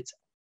it. It's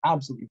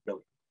absolutely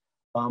brilliant.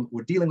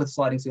 We're dealing with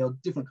sliding scale,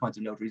 different kinds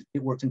of notaries.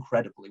 It works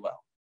incredibly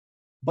well.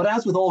 But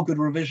as with all good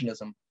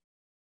revisionism,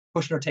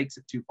 Huschner takes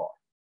it too far.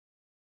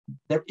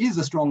 There is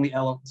a strongly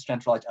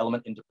centralized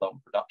element in diploma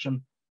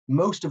production.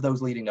 Most of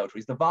those leading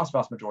notaries, the vast,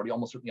 vast majority,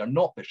 almost certainly are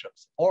not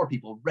bishops, or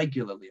people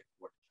regularly at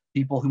court,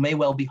 people who may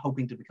well be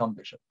hoping to become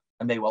bishop,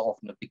 and may well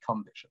often have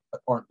become bishop, but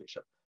aren't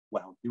bishop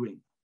while doing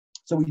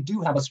that. So we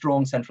do have a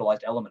strong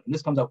centralized element, and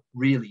this comes out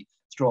really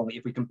strongly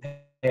if we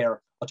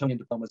compare Ottonian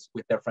diplomas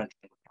with their French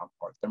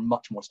counterparts. They're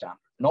much more standard.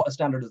 Not as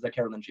standard as their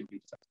Carolingian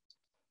predecessors,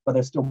 but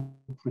they're still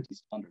pretty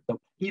standard. So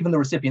even the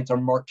recipients are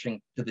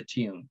marching to the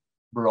tune,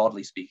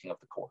 broadly speaking, of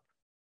the court.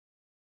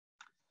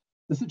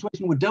 The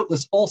situation would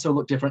doubtless also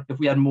look different if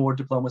we had more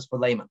diplomas for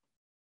laymen.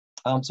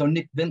 So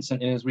Nick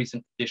Vincent, in his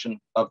recent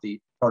edition of the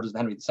Charters of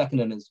Henry II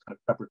and his kind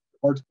of preparatory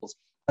articles,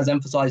 has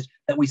emphasized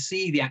that we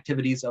see the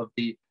activities of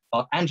the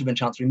Angevin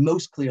Chancery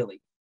most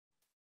clearly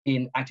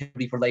in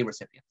activity for lay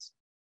recipients,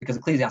 because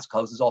ecclesiastical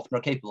houses often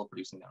are capable of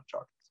producing their own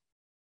charters.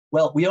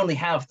 Well, we only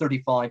have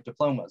 35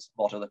 diplomas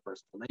of Otto I for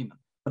laymen,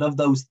 but of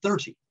those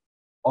 30,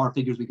 are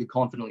figures we could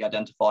confidently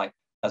identify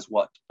as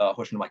what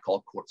Hushman might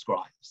call court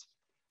scribes.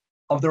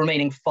 Of the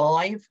remaining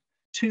 5,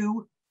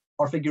 2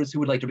 are figures who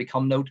would later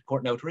become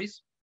court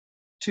notaries.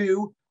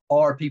 2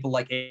 are people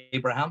like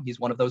Abraham, he's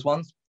one of those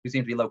ones, who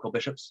seem to be local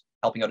bishops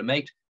helping out a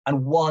mate.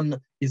 And 1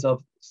 is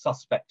of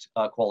suspect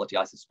quality,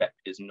 I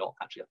suspect is not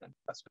actually authentic.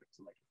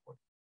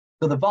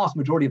 So the vast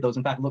majority of those,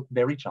 in fact, look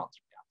very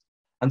Chancery.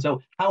 And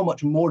so how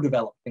much more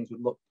developed things would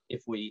look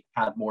if we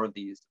had more of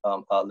these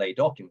lay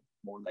documents,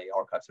 more lay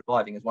archives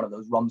surviving, is one of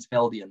those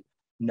Rumsfeldian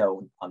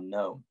known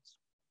unknowns.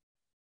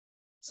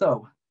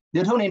 So the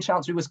Ottonian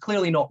Chancery was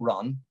clearly not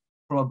run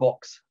from a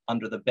box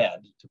under the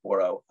bed, to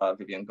borrow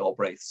Vivian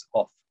Galbraith's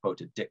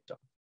oft-quoted dictum.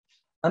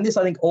 And this,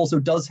 I think, also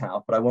does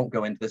have, but I won't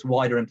go into this,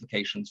 wider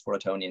implications for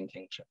Ottonian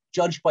kingship.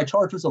 Judged by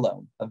charters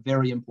alone, a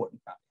very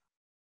important fact.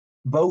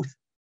 Both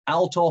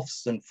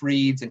Althoff's and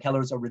Fried's and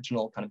Keller's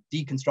original kind of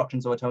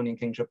deconstructions of Ottonian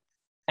kingship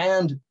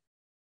and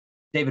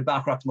David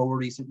Bachrach's more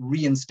recent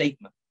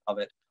reinstatement of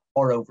it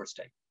are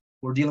overstated.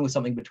 We're dealing with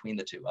something between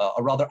the two,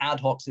 a rather ad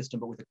hoc system,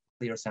 but with a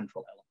clear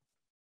central element.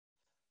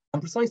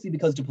 And precisely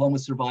because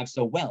diplomas survive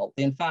so well,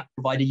 they in fact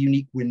provide a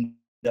unique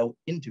window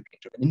into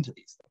kingship and into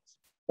these things.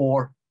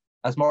 Or,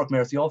 as Marek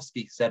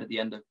Merciowski said at the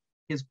end of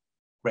his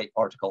great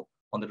article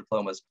on the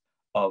diplomas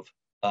of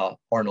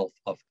Arnulf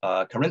of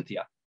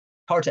Carinthia,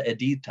 carta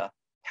edita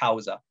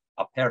causa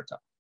aperta.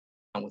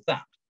 And with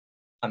that,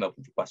 I'm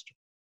open for questions.